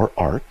is our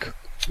ark,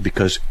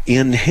 because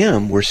in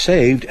him we're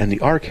saved, and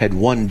the ark had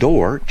one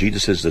door.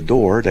 Jesus is the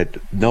door that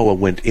Noah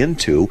went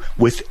into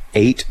with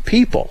 8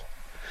 people.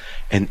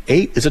 And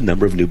 8 is a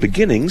number of new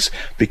beginnings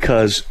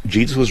because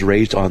Jesus was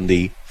raised on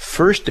the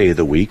first day of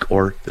the week,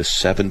 or the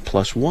 7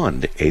 + 1,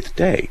 the 8th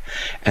day.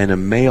 And a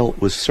male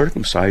was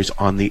circumcised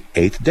on the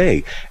 8th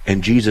day.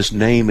 And Jesus'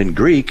 name in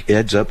Greek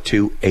adds up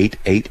to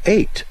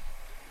 888.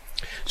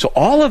 So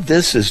all of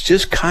this is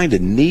just kind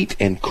of neat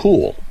and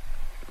cool.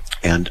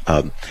 And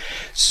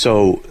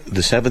so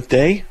the 7th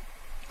day,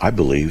 I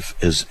believe,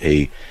 is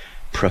a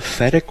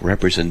prophetic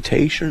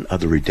representation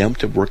of the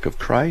redemptive work of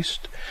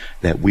Christ,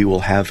 that we will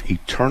have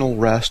eternal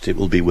rest. It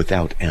will be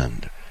without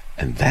end.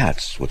 And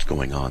that's what's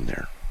going on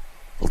there.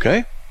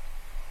 Okay?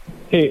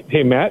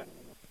 Hey, Matt?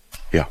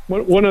 Yeah.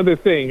 One other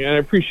thing, and I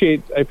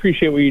appreciate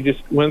what you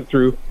just went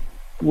through.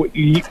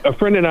 A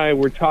friend and I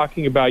were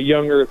talking about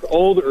young Earth,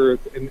 old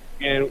Earth, and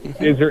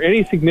is there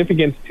any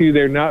significance to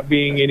there not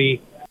being any...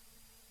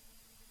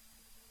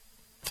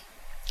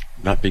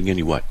 Not being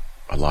any what?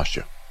 I lost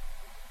you.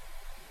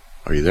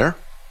 Are you there?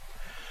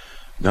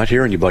 Not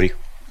hearing you, buddy.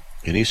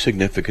 Any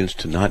significance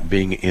to not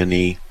being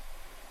any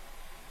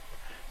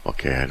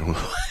Okay, I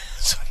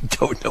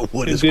don't know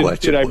what his question was.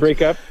 Did I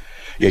break up?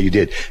 Yeah, you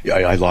did.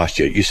 I lost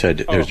you. You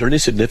said, is there any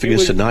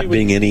significance to not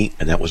being any?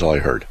 And that was all I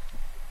heard.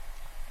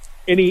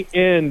 Any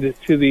end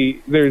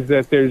to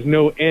there's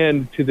no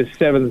end to the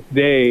seventh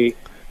day.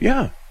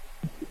 Yeah.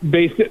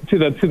 Based to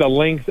the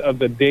length of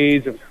the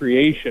days of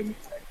creation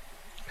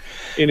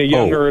in a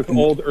young Earth,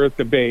 old Earth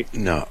debate.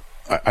 No,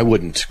 I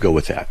wouldn't go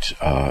with that,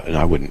 and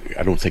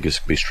I don't think it's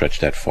going to be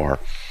stretched that far.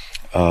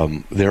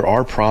 There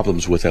are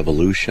problems with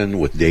evolution,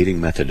 with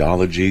dating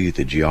methodology.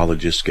 The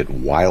geologists get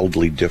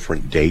wildly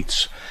different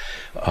dates.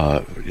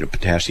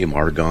 Potassium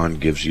argon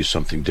gives you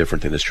something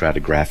different than the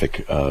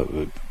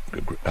stratigraphic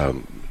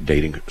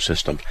dating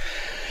system.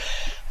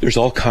 There's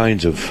all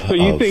kinds of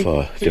differences.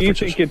 So you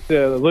think it's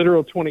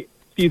literal 20?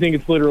 Do you think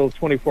it's literal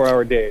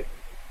 24-hour days?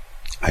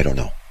 I don't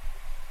know.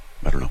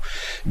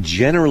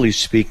 Generally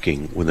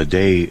speaking, when the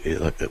day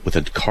with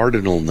a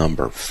cardinal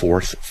number,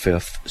 4th,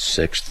 5th,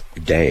 6th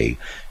day,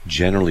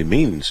 generally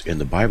means in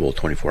the Bible a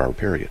 24-hour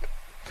period.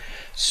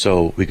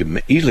 So we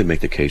could easily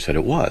make the case that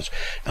it was.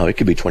 Now, it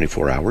could be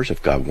 24 hours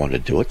if God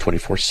wanted to do it,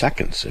 24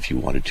 seconds if you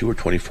wanted to, or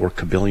 24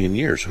 kabillion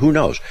years. Who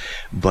knows?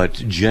 But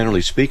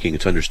generally speaking,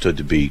 it's understood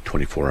to be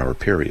 24-hour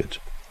periods.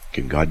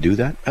 Can God do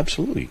that?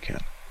 Absolutely, He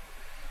can.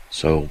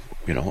 So,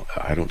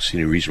 I don't see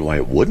any reason why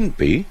it wouldn't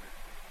be.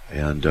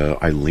 And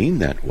I lean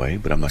that way,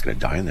 but I'm not going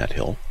to die on that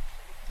hill.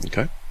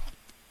 Okay?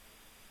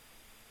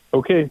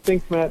 Okay,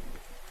 thanks, Matt.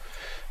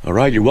 All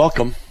right, you're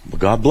welcome. Well,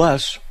 God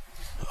bless.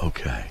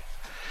 Okay.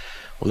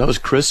 Well, that was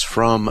Chris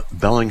from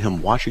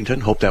Bellingham,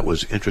 Washington. Hope that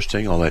was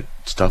interesting, all that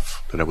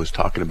stuff that I was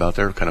talking about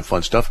there, kind of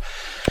fun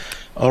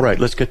stuff. All right,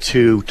 let's get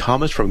to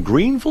Thomas from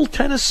Greenville,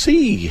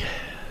 Tennessee.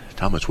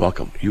 Thomas,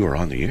 welcome. You are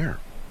on the air.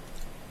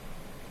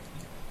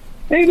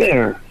 Hey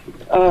there.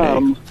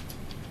 Hey.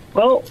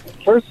 Well,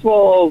 first of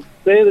all, I'll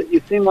say that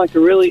you seem like a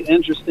really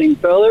interesting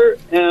feller,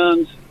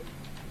 and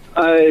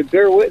I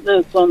bear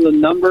witness on the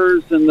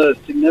numbers and the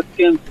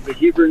significance of the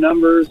Hebrew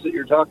numbers that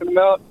you're talking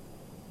about.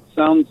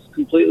 Sounds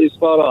completely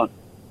spot on.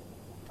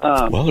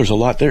 Well, there's a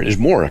lot there. There's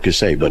more I could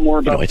say, but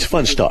it's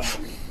fun stuff.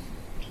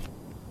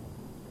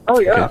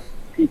 Oh, yeah, okay.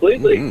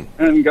 Completely.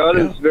 Mm-hmm. And God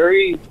is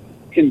very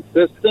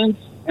consistent,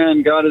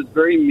 and God is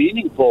very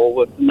meaningful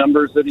with the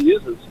numbers that He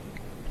uses.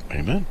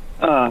 Amen.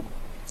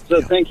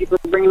 Thank you for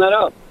bringing that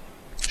up.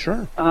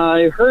 Sure.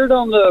 I heard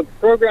on the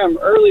program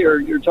earlier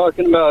you're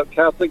talking about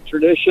Catholic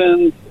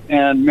traditions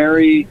and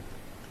Mary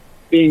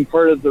being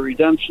part of the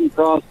redemption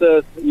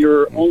process.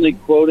 You're only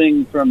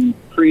quoting from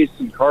priests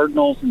and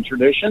cardinals and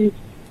traditions.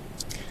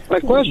 My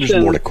question,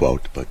 there's more to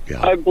quote, but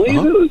yeah. I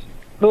believe it was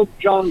Pope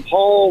John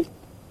Paul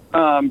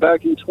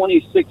back in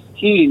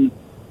 2016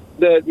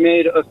 that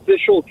made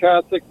official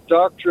Catholic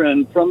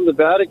doctrine from the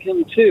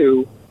Vatican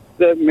II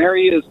that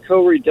Mary is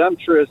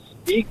co-redemptress,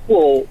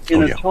 equal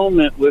in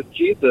atonement with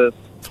Jesus.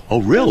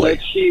 Oh, really?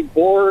 That she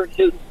bore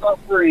His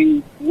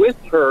suffering with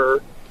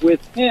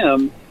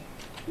Him,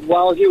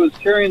 while He was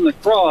carrying the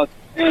cross.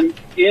 And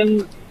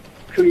in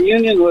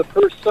communion with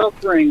her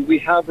suffering, we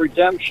have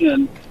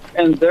redemption.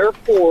 And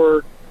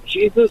therefore,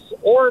 Jesus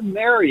or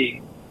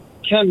Mary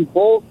can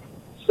both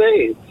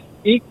save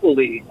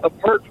equally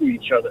apart from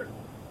each other.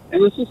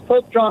 And this is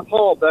Pope John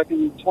Paul back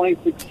in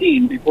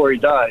 2016 before he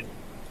died.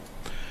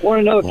 I want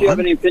to know if you have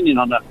any opinion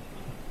on that.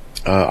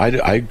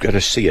 I got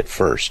to see it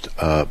first,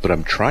 but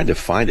I'm trying to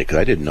find it because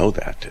I didn't know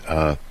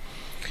that.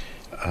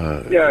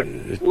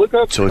 Look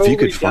up. So if you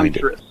could find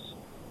it.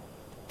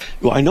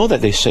 Well, I know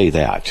that they say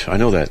that. I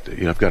know that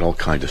I've got all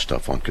kinds of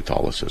stuff on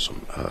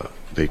Catholicism.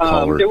 They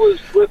call her. It was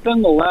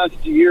within the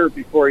last year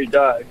before he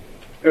died.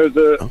 It was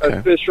an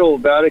official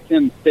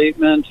Vatican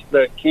statement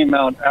that came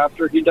out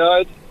after he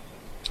died,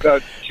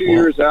 about 2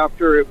 years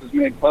after it was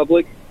made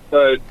public.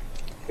 But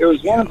it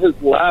was one of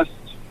his last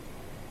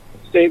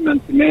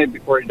statements he made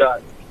before he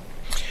died.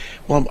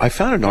 Well, I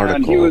found an article.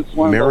 And he was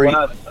one of the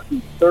last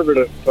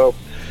conservative folks.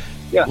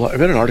 Yeah. Well, I've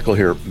got an article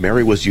here.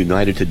 Mary was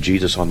united to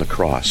Jesus on the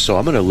cross. So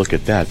I'm going to look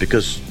at that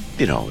because,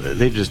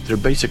 they're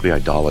basically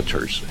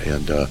idolaters,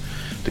 and the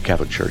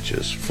Catholic Church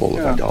is full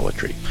of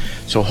idolatry.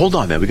 So hold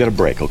on, man. We got a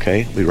break,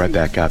 okay? We'll be right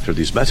back after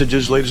these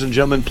messages. Ladies and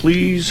gentlemen,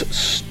 please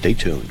stay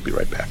tuned. We'll be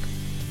right back.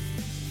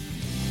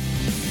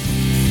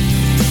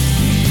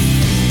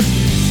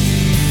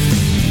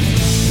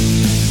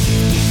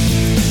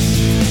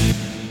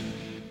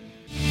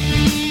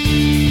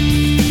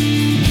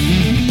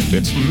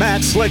 It's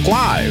Matt Slick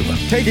Live,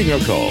 taking your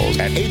calls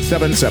at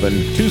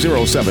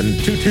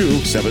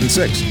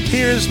 877-207-2276.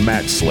 Here's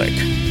Matt Slick.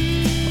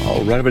 All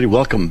right, everybody,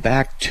 welcome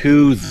back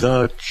to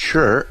the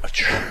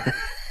church.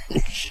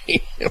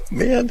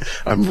 Man,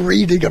 I'm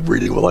reading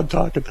while I'm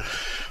talking.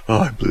 Oh,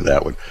 I blew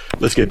that one.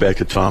 Let's get back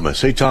to Thomas.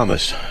 Hey,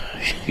 Thomas,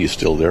 you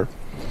still there?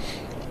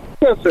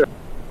 Yes, sir.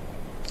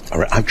 All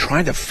right, I'm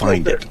trying to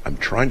find it.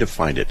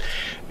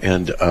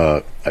 And,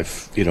 so I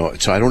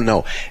don't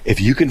know.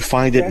 If you can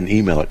find it and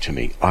email it to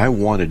me, I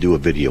want to do a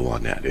video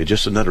on that. It's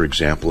just another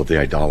example of the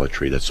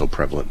idolatry that's so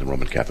prevalent in the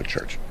Roman Catholic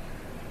Church.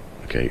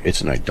 Okay,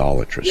 it's an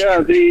idolatrous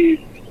church.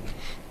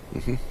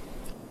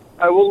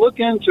 I will look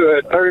into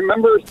it. I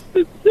remember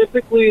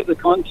specifically the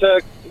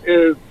context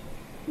is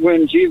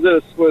when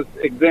Jesus was,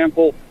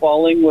 example,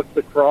 falling with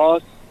the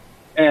cross,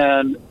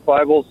 and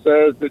Bible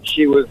says that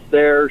she was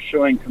there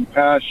showing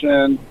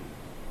compassion,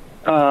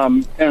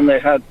 and they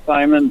had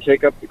Simon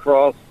take up the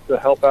cross to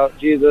help out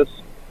Jesus.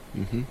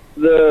 Mm-hmm.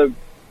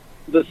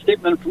 The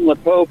statement from the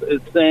Pope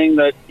is saying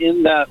that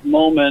in that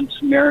moment,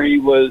 Mary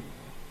was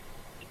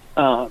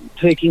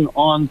taking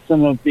on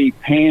some of the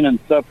pain and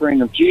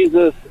suffering of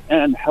Jesus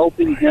and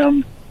helping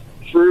him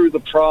through the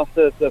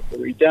process of the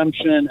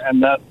redemption,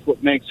 and that's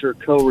what makes her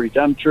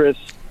co-redemptress.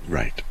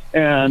 Right.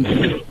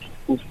 And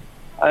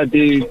I'd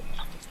be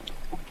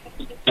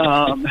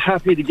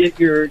happy to get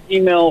your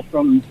email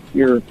from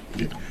your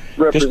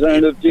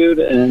representative, dude.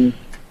 And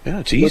yeah,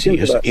 it's easy.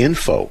 It's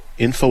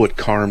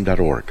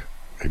info@carm.org.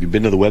 Have you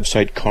been to the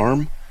website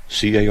carm,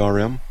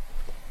 CARM.org?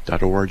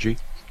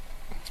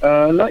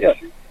 Not yet.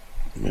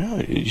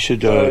 Yeah, you should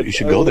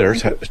go there.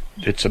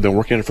 It's I've been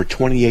working on it for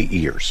 28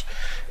 years,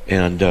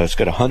 and it's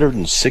got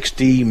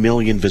 160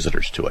 million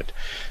visitors to it.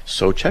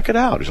 So check it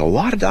out. There's a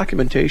lot of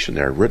documentation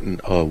there, written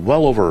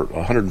well over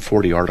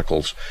 140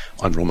 articles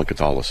on Roman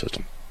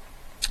Catholicism.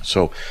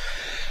 So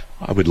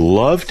I would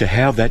love to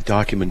have that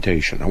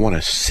documentation. I want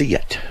to see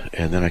it,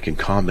 and then I can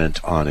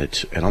comment on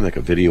it, and I'll make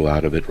a video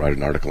out of it, write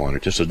an article on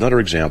it. Just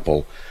another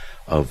example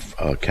of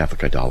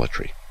Catholic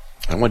idolatry.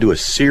 I want to do a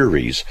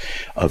series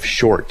of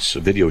shorts,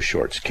 video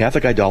shorts,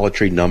 Catholic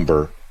idolatry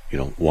number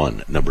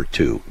 1, number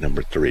 2,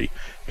 number 3,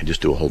 and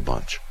just do a whole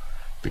bunch,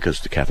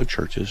 because the Catholic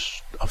Church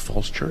is a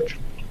false church.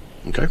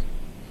 Okay?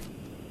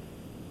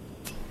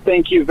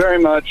 Thank you very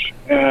much,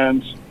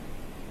 and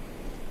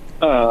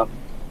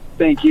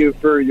thank you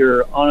for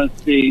your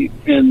honesty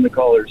in the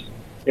callers.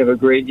 You have a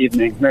great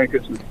evening. Merry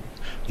Christmas.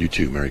 You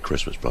too. Merry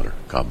Christmas, brother.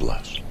 God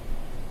bless.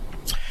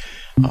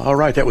 All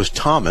right, that was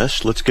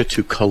Thomas. Let's get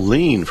to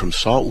Colleen from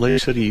Salt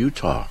Lake City,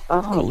 Utah.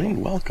 Oh.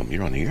 Colleen, welcome.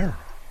 You're on the air.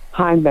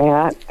 Hi,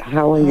 Matt.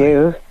 How are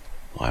you?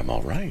 I'm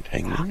all right.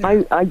 Hang in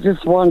there. I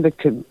just wanted to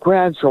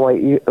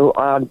congratulate you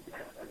on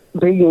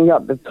bringing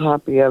up the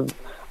topic of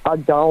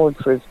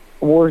idolatrous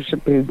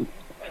worshiping.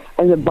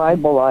 In the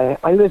Bible, I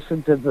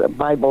listen to the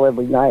Bible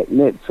every night,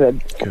 and it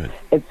said,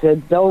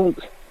 don't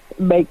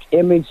make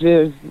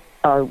images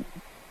or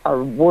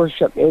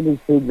worship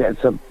anything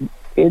that's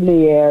in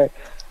the air,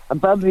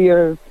 above the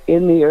earth,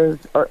 in the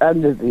earth, or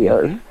under the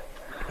earth.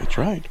 That's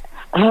right.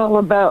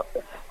 How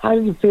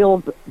do you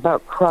feel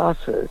about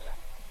crosses?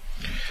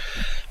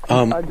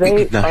 Are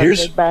they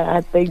a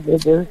bad thing to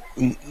do?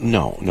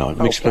 No. Let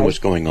me explain what's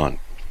going on.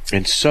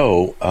 And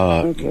so,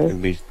 let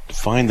me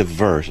find the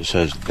verse. It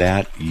says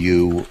that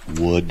you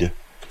would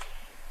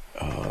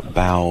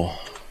bow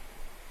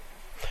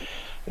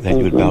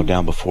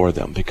down before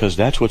them, because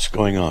that's what's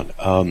going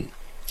on.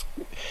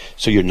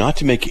 So you're not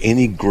to make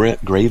any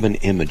graven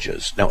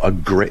images. Now,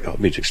 let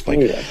me just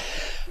explain. Yeah.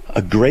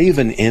 A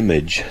graven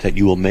image that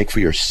you will make for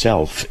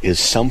yourself is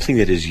something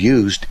that is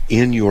used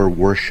in your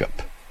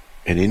worship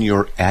and in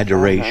your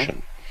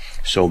adoration.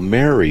 So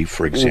Mary,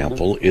 for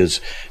example,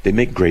 they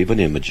make graven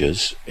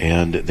images,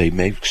 and they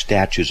make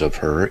statues of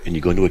her, and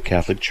you go into a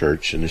Catholic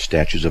church and there's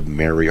statues of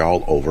Mary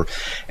all over,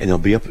 and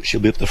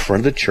she'll be up the front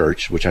of the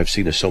church, which I've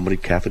seen in so many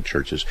Catholic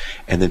churches,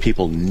 and then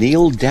people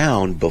kneel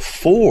down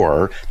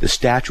before the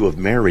statue of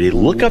Mary. They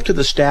look up to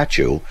the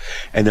statue,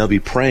 and they'll be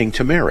praying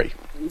to Mary,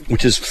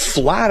 which is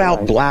flat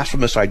out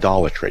blasphemous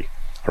idolatry.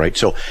 All right,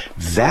 so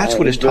that's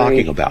what it's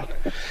talking about.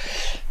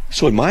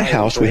 So in my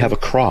house, we have a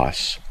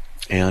cross.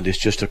 And it's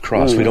just a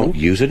cross. We don't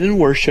use it in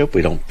worship.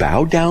 We don't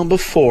bow down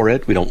before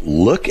it. We don't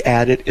look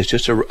at it. It's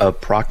just a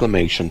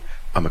proclamation,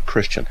 I'm a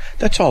Christian.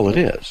 That's all it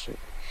is.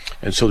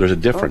 And so there's a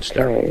difference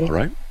there. All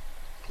right?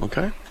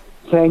 Okay?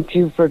 Thank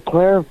you for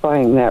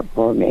clarifying that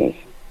for me.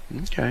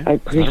 Okay. I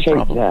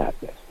appreciate that.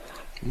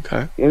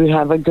 Okay. You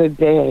have a good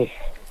day.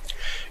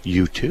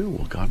 You too.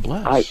 Well, God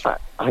bless.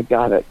 I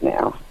got it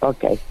now.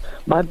 Okay.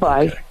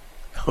 Bye-bye.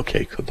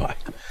 Okay, goodbye.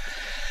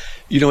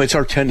 It's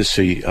our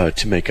tendency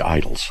to make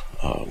idols,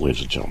 ladies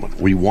and gentlemen.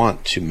 We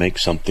want to make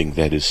something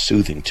that is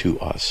soothing to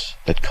us,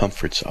 that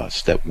comforts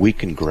us, that we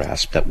can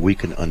grasp, that we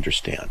can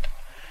understand.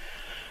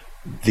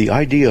 The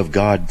idea of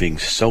God being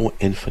so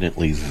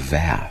infinitely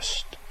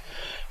vast,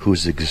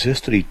 who's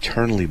existed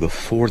eternally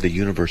before the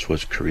universe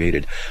was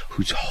created,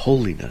 whose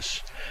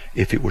holiness,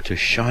 if it were to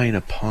shine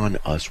upon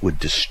us, would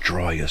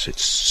destroy us.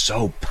 It's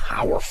so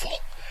powerful.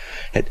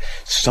 That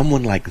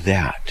someone like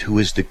that, who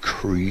is the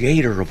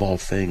creator of all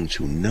things,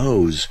 who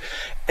knows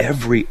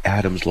every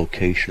atom's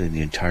location in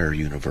the entire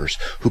universe,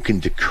 who can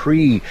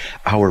decree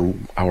our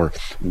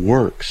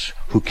works,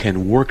 who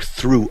can work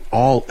through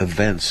all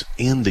events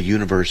in the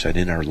universe and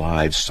in our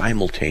lives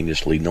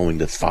simultaneously, knowing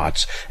the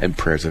thoughts and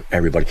prayers of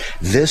everybody.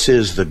 This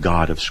is the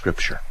God of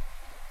Scripture.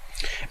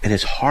 And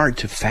it's hard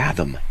to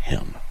fathom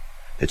him.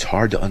 It's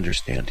hard to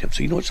understand him.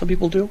 So you know what some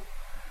people do?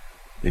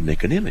 They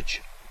make an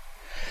image.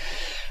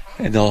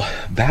 And they'll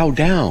bow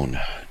down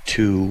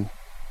to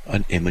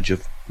an image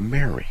of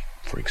Mary,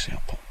 for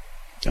example.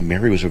 And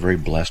Mary was a very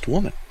blessed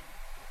woman.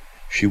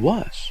 She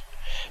was.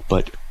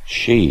 But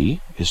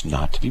She is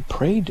not to be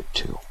prayed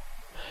to.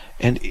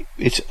 And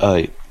it's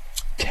a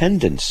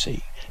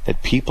tendency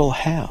that people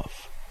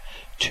have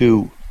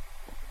to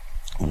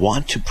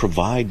want to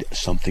provide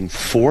something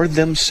for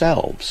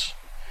themselves,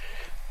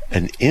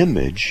 an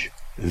image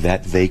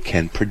that they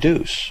can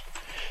produce.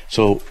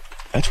 So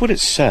that's what it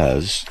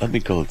says. Let me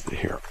go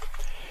here.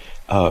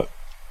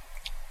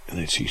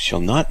 Let's see.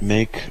 Shall not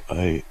make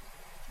a...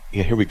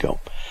 Yeah, here we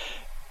go.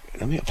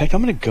 In fact,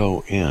 I'm going to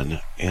go in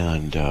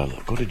and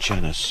go to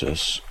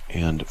Genesis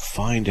and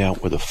find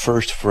out where the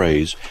first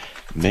phrase,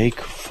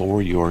 make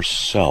for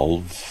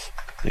yourself,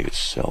 I think it's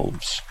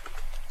selves.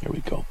 There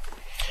we go.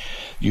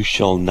 You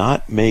shall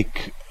not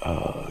make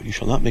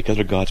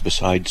other gods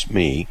besides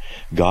me,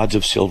 gods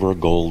of silver or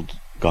gold,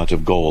 gods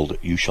of gold,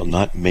 you shall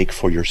not make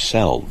for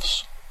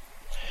yourselves.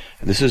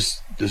 And this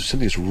is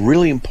something that's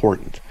really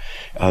important.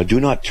 Do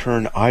not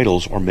turn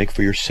idols or make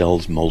for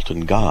yourselves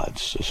molten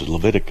gods. This is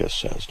Leviticus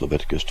says.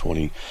 Leviticus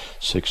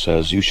 26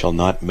 says, you shall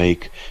not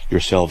make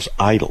yourselves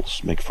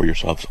idols. Make for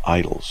yourselves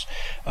idols.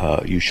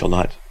 You shall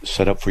not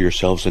set up for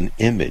yourselves an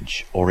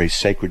image or a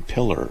sacred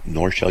pillar,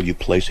 nor shall you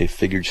place a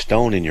figured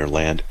stone in your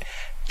land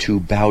to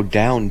bow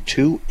down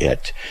to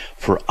it,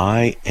 for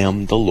I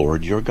am the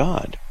Lord your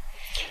God.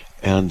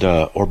 And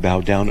or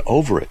bow down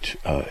over it,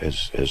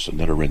 as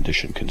another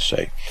rendition can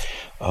say.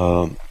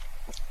 God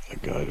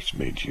has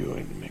made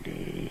you.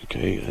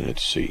 Okay,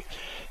 let's see.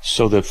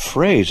 So the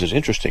phrase is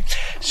interesting.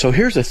 So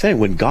here's the thing: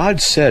 when God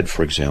said,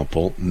 for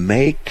example,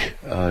 make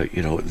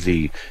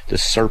the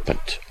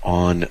serpent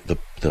on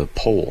the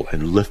pole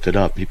and lift it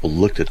up, people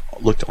looked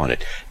on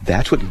it.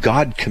 That's what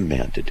God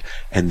commanded,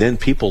 and then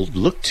people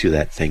looked to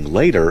that thing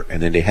later,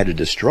 and then they had to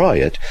destroy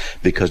it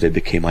because they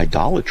became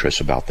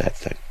idolatrous about that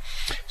thing.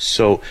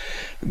 So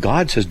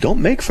God says,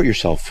 don't make for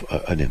yourself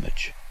an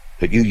image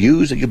that you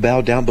use, that you bow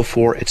down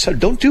before, etc.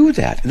 Don't do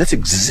that. And that's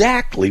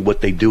exactly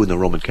what they do in the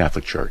Roman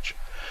Catholic Church.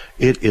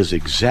 It is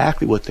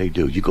exactly what they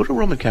do. You go to a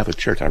Roman Catholic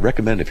Church, I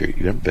recommend, if you've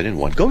never been in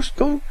one, go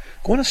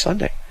on a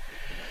Sunday.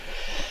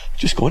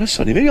 Just go on a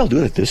Sunday. Maybe I'll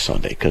do it this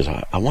Sunday because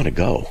I want to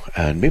go.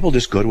 And maybe I'll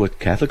just go to a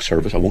Catholic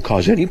service. I won't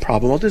cause any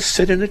problem. I'll just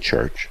sit in a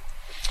church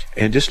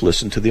and just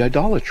listen to the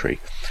idolatry.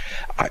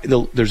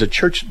 There's a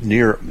church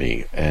near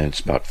me, and it's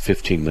about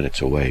 15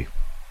 minutes away.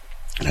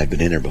 And I've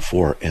been in there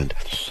before, and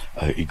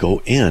you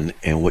go in,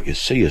 and what you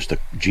see is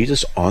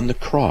Jesus on the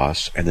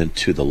cross, and then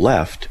to the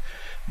left,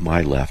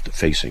 my left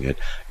facing it,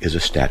 is a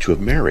statue of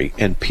Mary.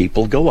 And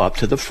people go up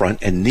to the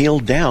front and kneel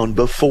down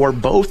before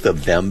both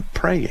of them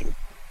praying.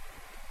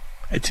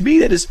 And to me,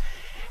 that is...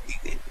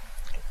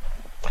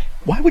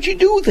 Why would you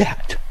do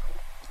that?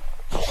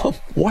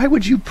 Why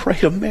would you pray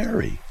to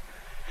Mary?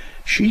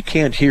 She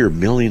can't hear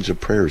millions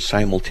of prayers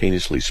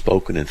simultaneously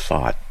spoken and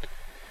thought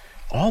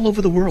all over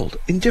the world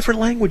in different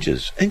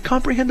languages and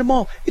comprehend them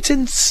all. It's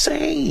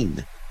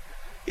insane.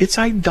 It's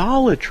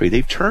idolatry.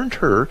 They've turned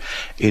her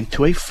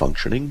into a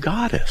functioning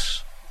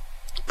goddess.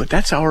 But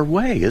that's our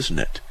way, isn't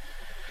it?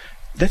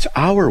 That's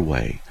our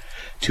way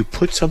to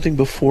put something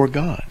before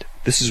God.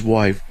 This is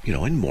why,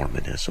 in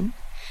Mormonism,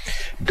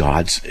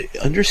 God's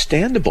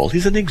understandable.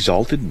 He's an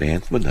exalted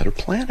man from another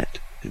planet,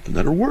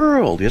 another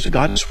world. He has a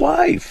goddess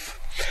wife.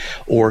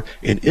 Or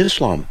in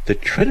Islam, the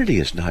Trinity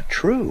is not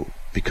true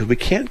because we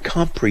can't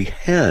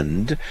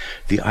comprehend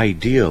the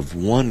idea of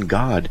one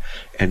God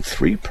and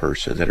three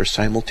persons that are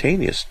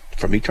simultaneous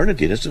from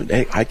eternity.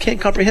 I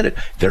can't comprehend it,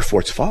 therefore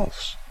it's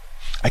false.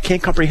 I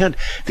can't comprehend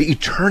the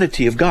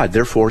eternity of God,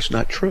 therefore it's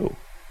not true.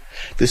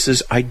 This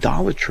is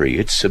idolatry.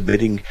 It's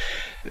submitting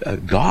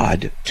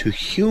God to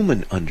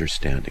human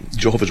understanding.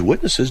 Jehovah's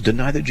Witnesses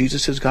deny that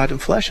Jesus is God in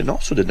flesh and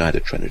also deny the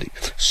Trinity.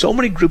 So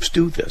many groups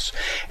do this.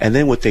 And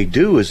then what they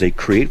do is they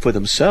create for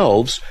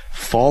themselves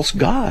false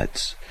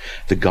gods.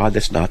 The God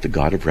that's not the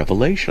God of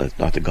Revelation, it's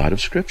not the God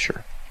of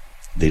Scripture.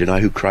 They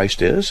deny who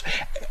Christ is,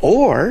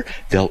 or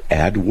they'll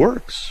add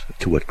works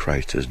to what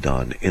Christ has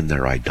done in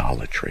their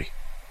idolatry.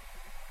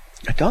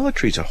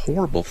 Idolatry is a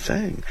horrible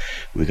thing.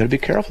 We've got to be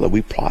careful that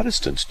we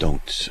Protestants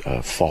don't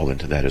fall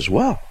into that as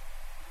well.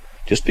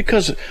 Just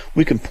because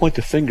we can point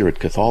the finger at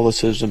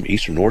Catholicism,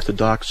 Eastern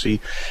Orthodoxy,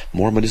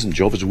 Mormonism,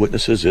 Jehovah's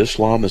Witnesses,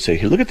 Islam, and say,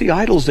 hey, look at the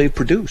idols they've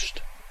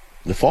produced,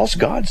 the false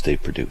gods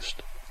they've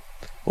produced.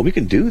 Well, we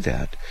can do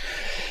that.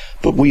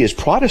 But we as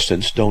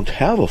Protestants don't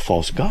have a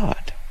false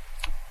god.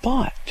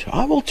 But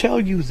I will tell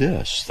you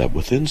this, that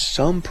within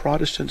some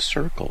Protestant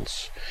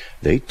circles,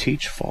 they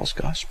teach false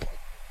gospel.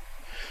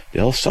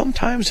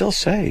 Sometimes they'll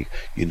say,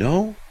 in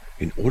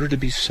order to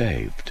be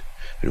saved,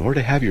 in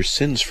order to have your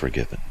sins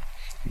forgiven,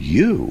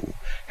 you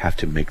have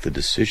to make the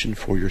decision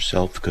for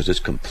yourself because it's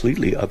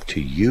completely up to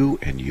you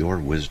and your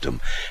wisdom.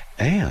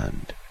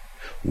 And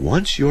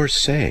once you're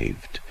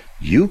saved,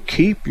 you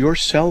keep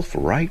yourself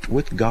right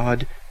with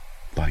God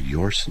by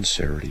your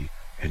sincerity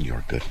and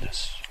your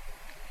goodness.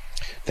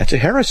 That's a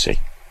heresy,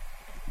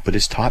 but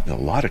it's taught in a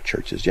lot of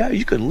churches. Yeah,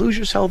 you can lose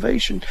your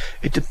salvation.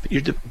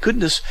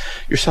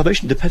 Your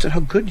salvation depends on how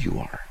good you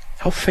are,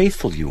 how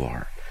faithful you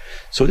are.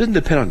 So it doesn't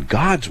depend on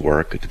God's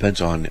work, it depends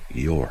on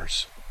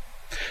yours.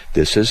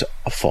 This is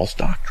a false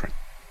doctrine.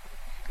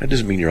 That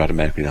doesn't mean you're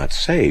automatically not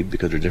saved,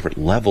 because there are different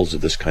levels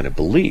of this kind of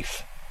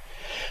belief.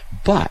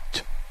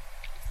 But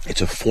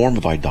it's a form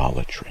of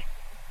idolatry,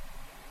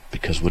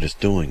 because what it's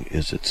doing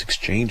is it's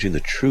exchanging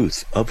the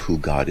truth of who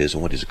God is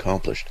and what He's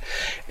accomplished,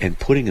 and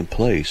putting in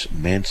place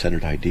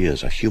man-centered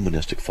ideas, a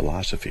humanistic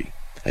philosophy.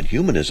 And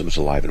humanism is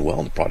alive and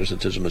well in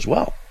Protestantism as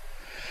well.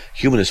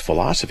 Humanist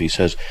philosophy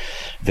says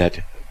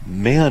that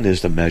man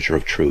is the measure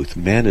of truth,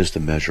 man is the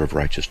measure of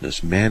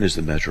righteousness, man is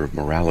the measure of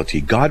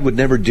morality. God would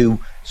never do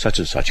such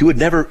and such. He would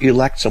never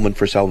elect someone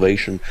for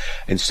salvation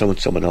and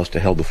someone else to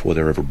hell before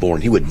they're ever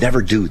born. He would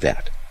never do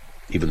that,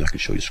 even though I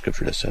could show you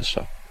scripture that says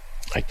so.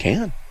 I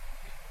can.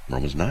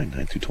 Romans 9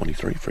 through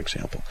 23, for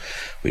example.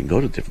 We can go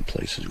to different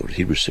places, go to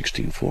Hebrews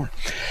 16:4.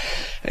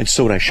 And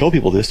so when I show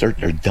people this, they're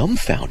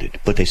dumbfounded.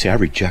 But they say, I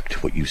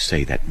reject what you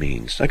say that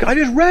means. Like, I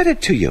just read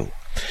it to you.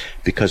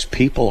 Because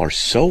people are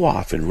so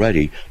often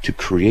ready to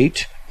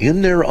create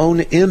in their own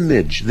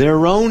image,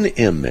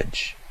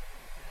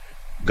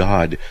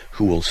 God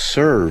who will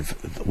serve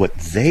what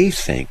they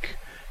think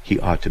He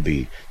ought to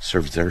be,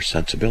 serves their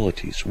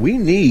sensibilities. We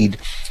need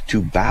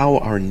to bow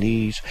our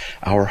knees,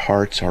 our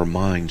hearts, our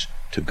minds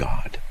to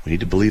God. We need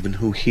to believe in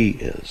who He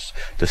is,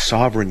 the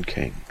sovereign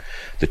King,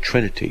 the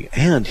Trinity,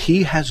 and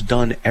He has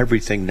done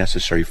everything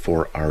necessary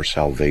for our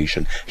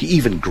salvation. He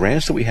even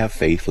grants that we have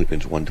faith,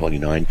 Philippians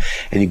 1:29,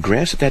 and He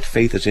grants that that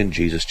faith is in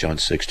Jesus, John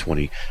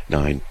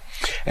 6:29,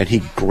 and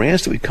He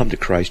grants that we come to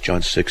Christ,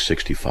 John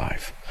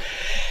 6:65.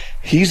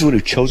 He's the one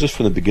who chose us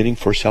from the beginning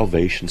for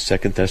salvation,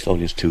 2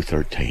 Thessalonians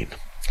 2:13.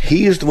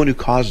 He is the one who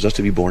causes us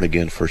to be born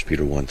again, 1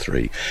 Peter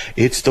 1:3.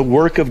 It's the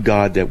work of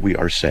God that we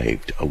are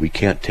saved. We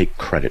can't take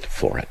credit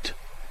for it.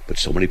 But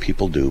so many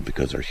people do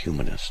because they're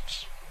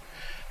humanists.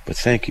 But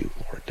thank you,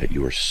 Lord, that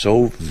you are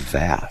so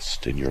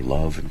vast in your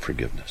love and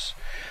forgiveness,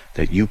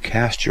 that you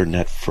cast your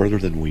net further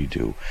than we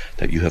do,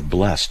 that you have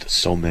blessed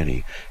so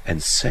many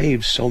and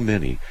saved so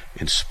many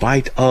in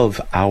spite of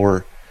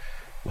our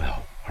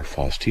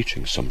false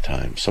teachings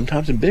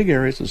sometimes in big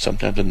areas and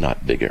sometimes in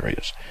not big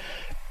areas.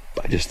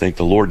 I just thank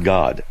the Lord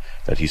God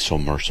that He's so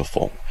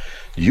merciful.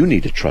 You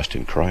need to trust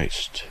in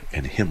Christ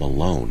and Him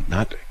alone,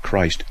 not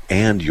Christ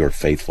and your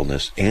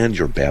faithfulness and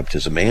your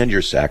baptism and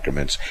your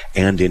sacraments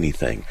and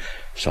anything.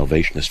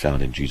 Salvation is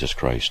found in Jesus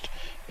Christ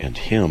and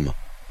Him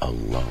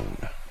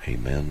alone.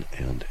 Amen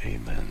and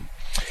amen.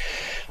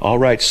 All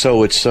right,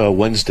 so it's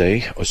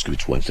Wednesday.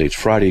 It's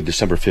Friday,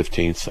 December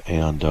 15th,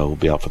 and we'll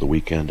be out for the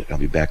weekend. I'll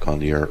be back on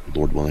the air,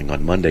 Lord willing,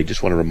 on Monday.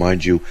 Just want to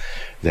remind you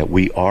that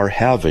we are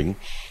having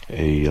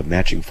a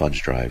matching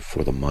funds drive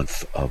for the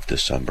month of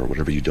December.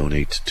 Whatever you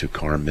donate to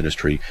CARM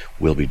Ministry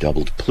will be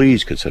doubled.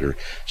 Please consider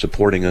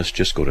supporting us.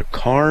 Just go to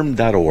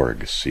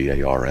carm.org,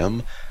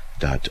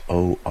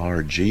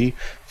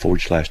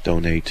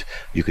 carm.org/donate.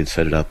 You can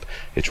set it up.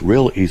 It's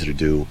real easy to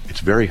do. It's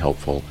very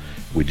helpful.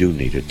 We do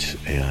need it,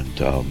 and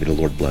may the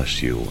Lord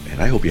bless you.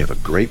 And I hope you have a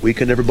great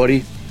weekend,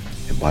 everybody.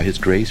 And by His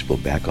grace, we'll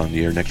be back on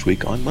the air next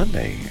week on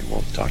Monday. And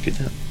we'll talk to you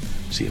then.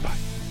 See you. Bye.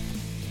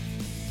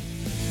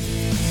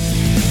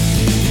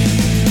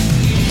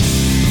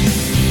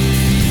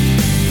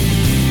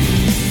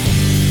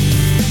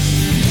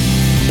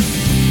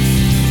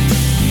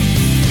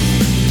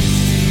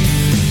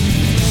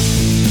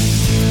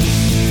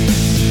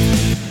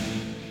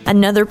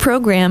 Another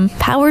program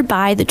powered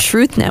by the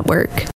Truth Network.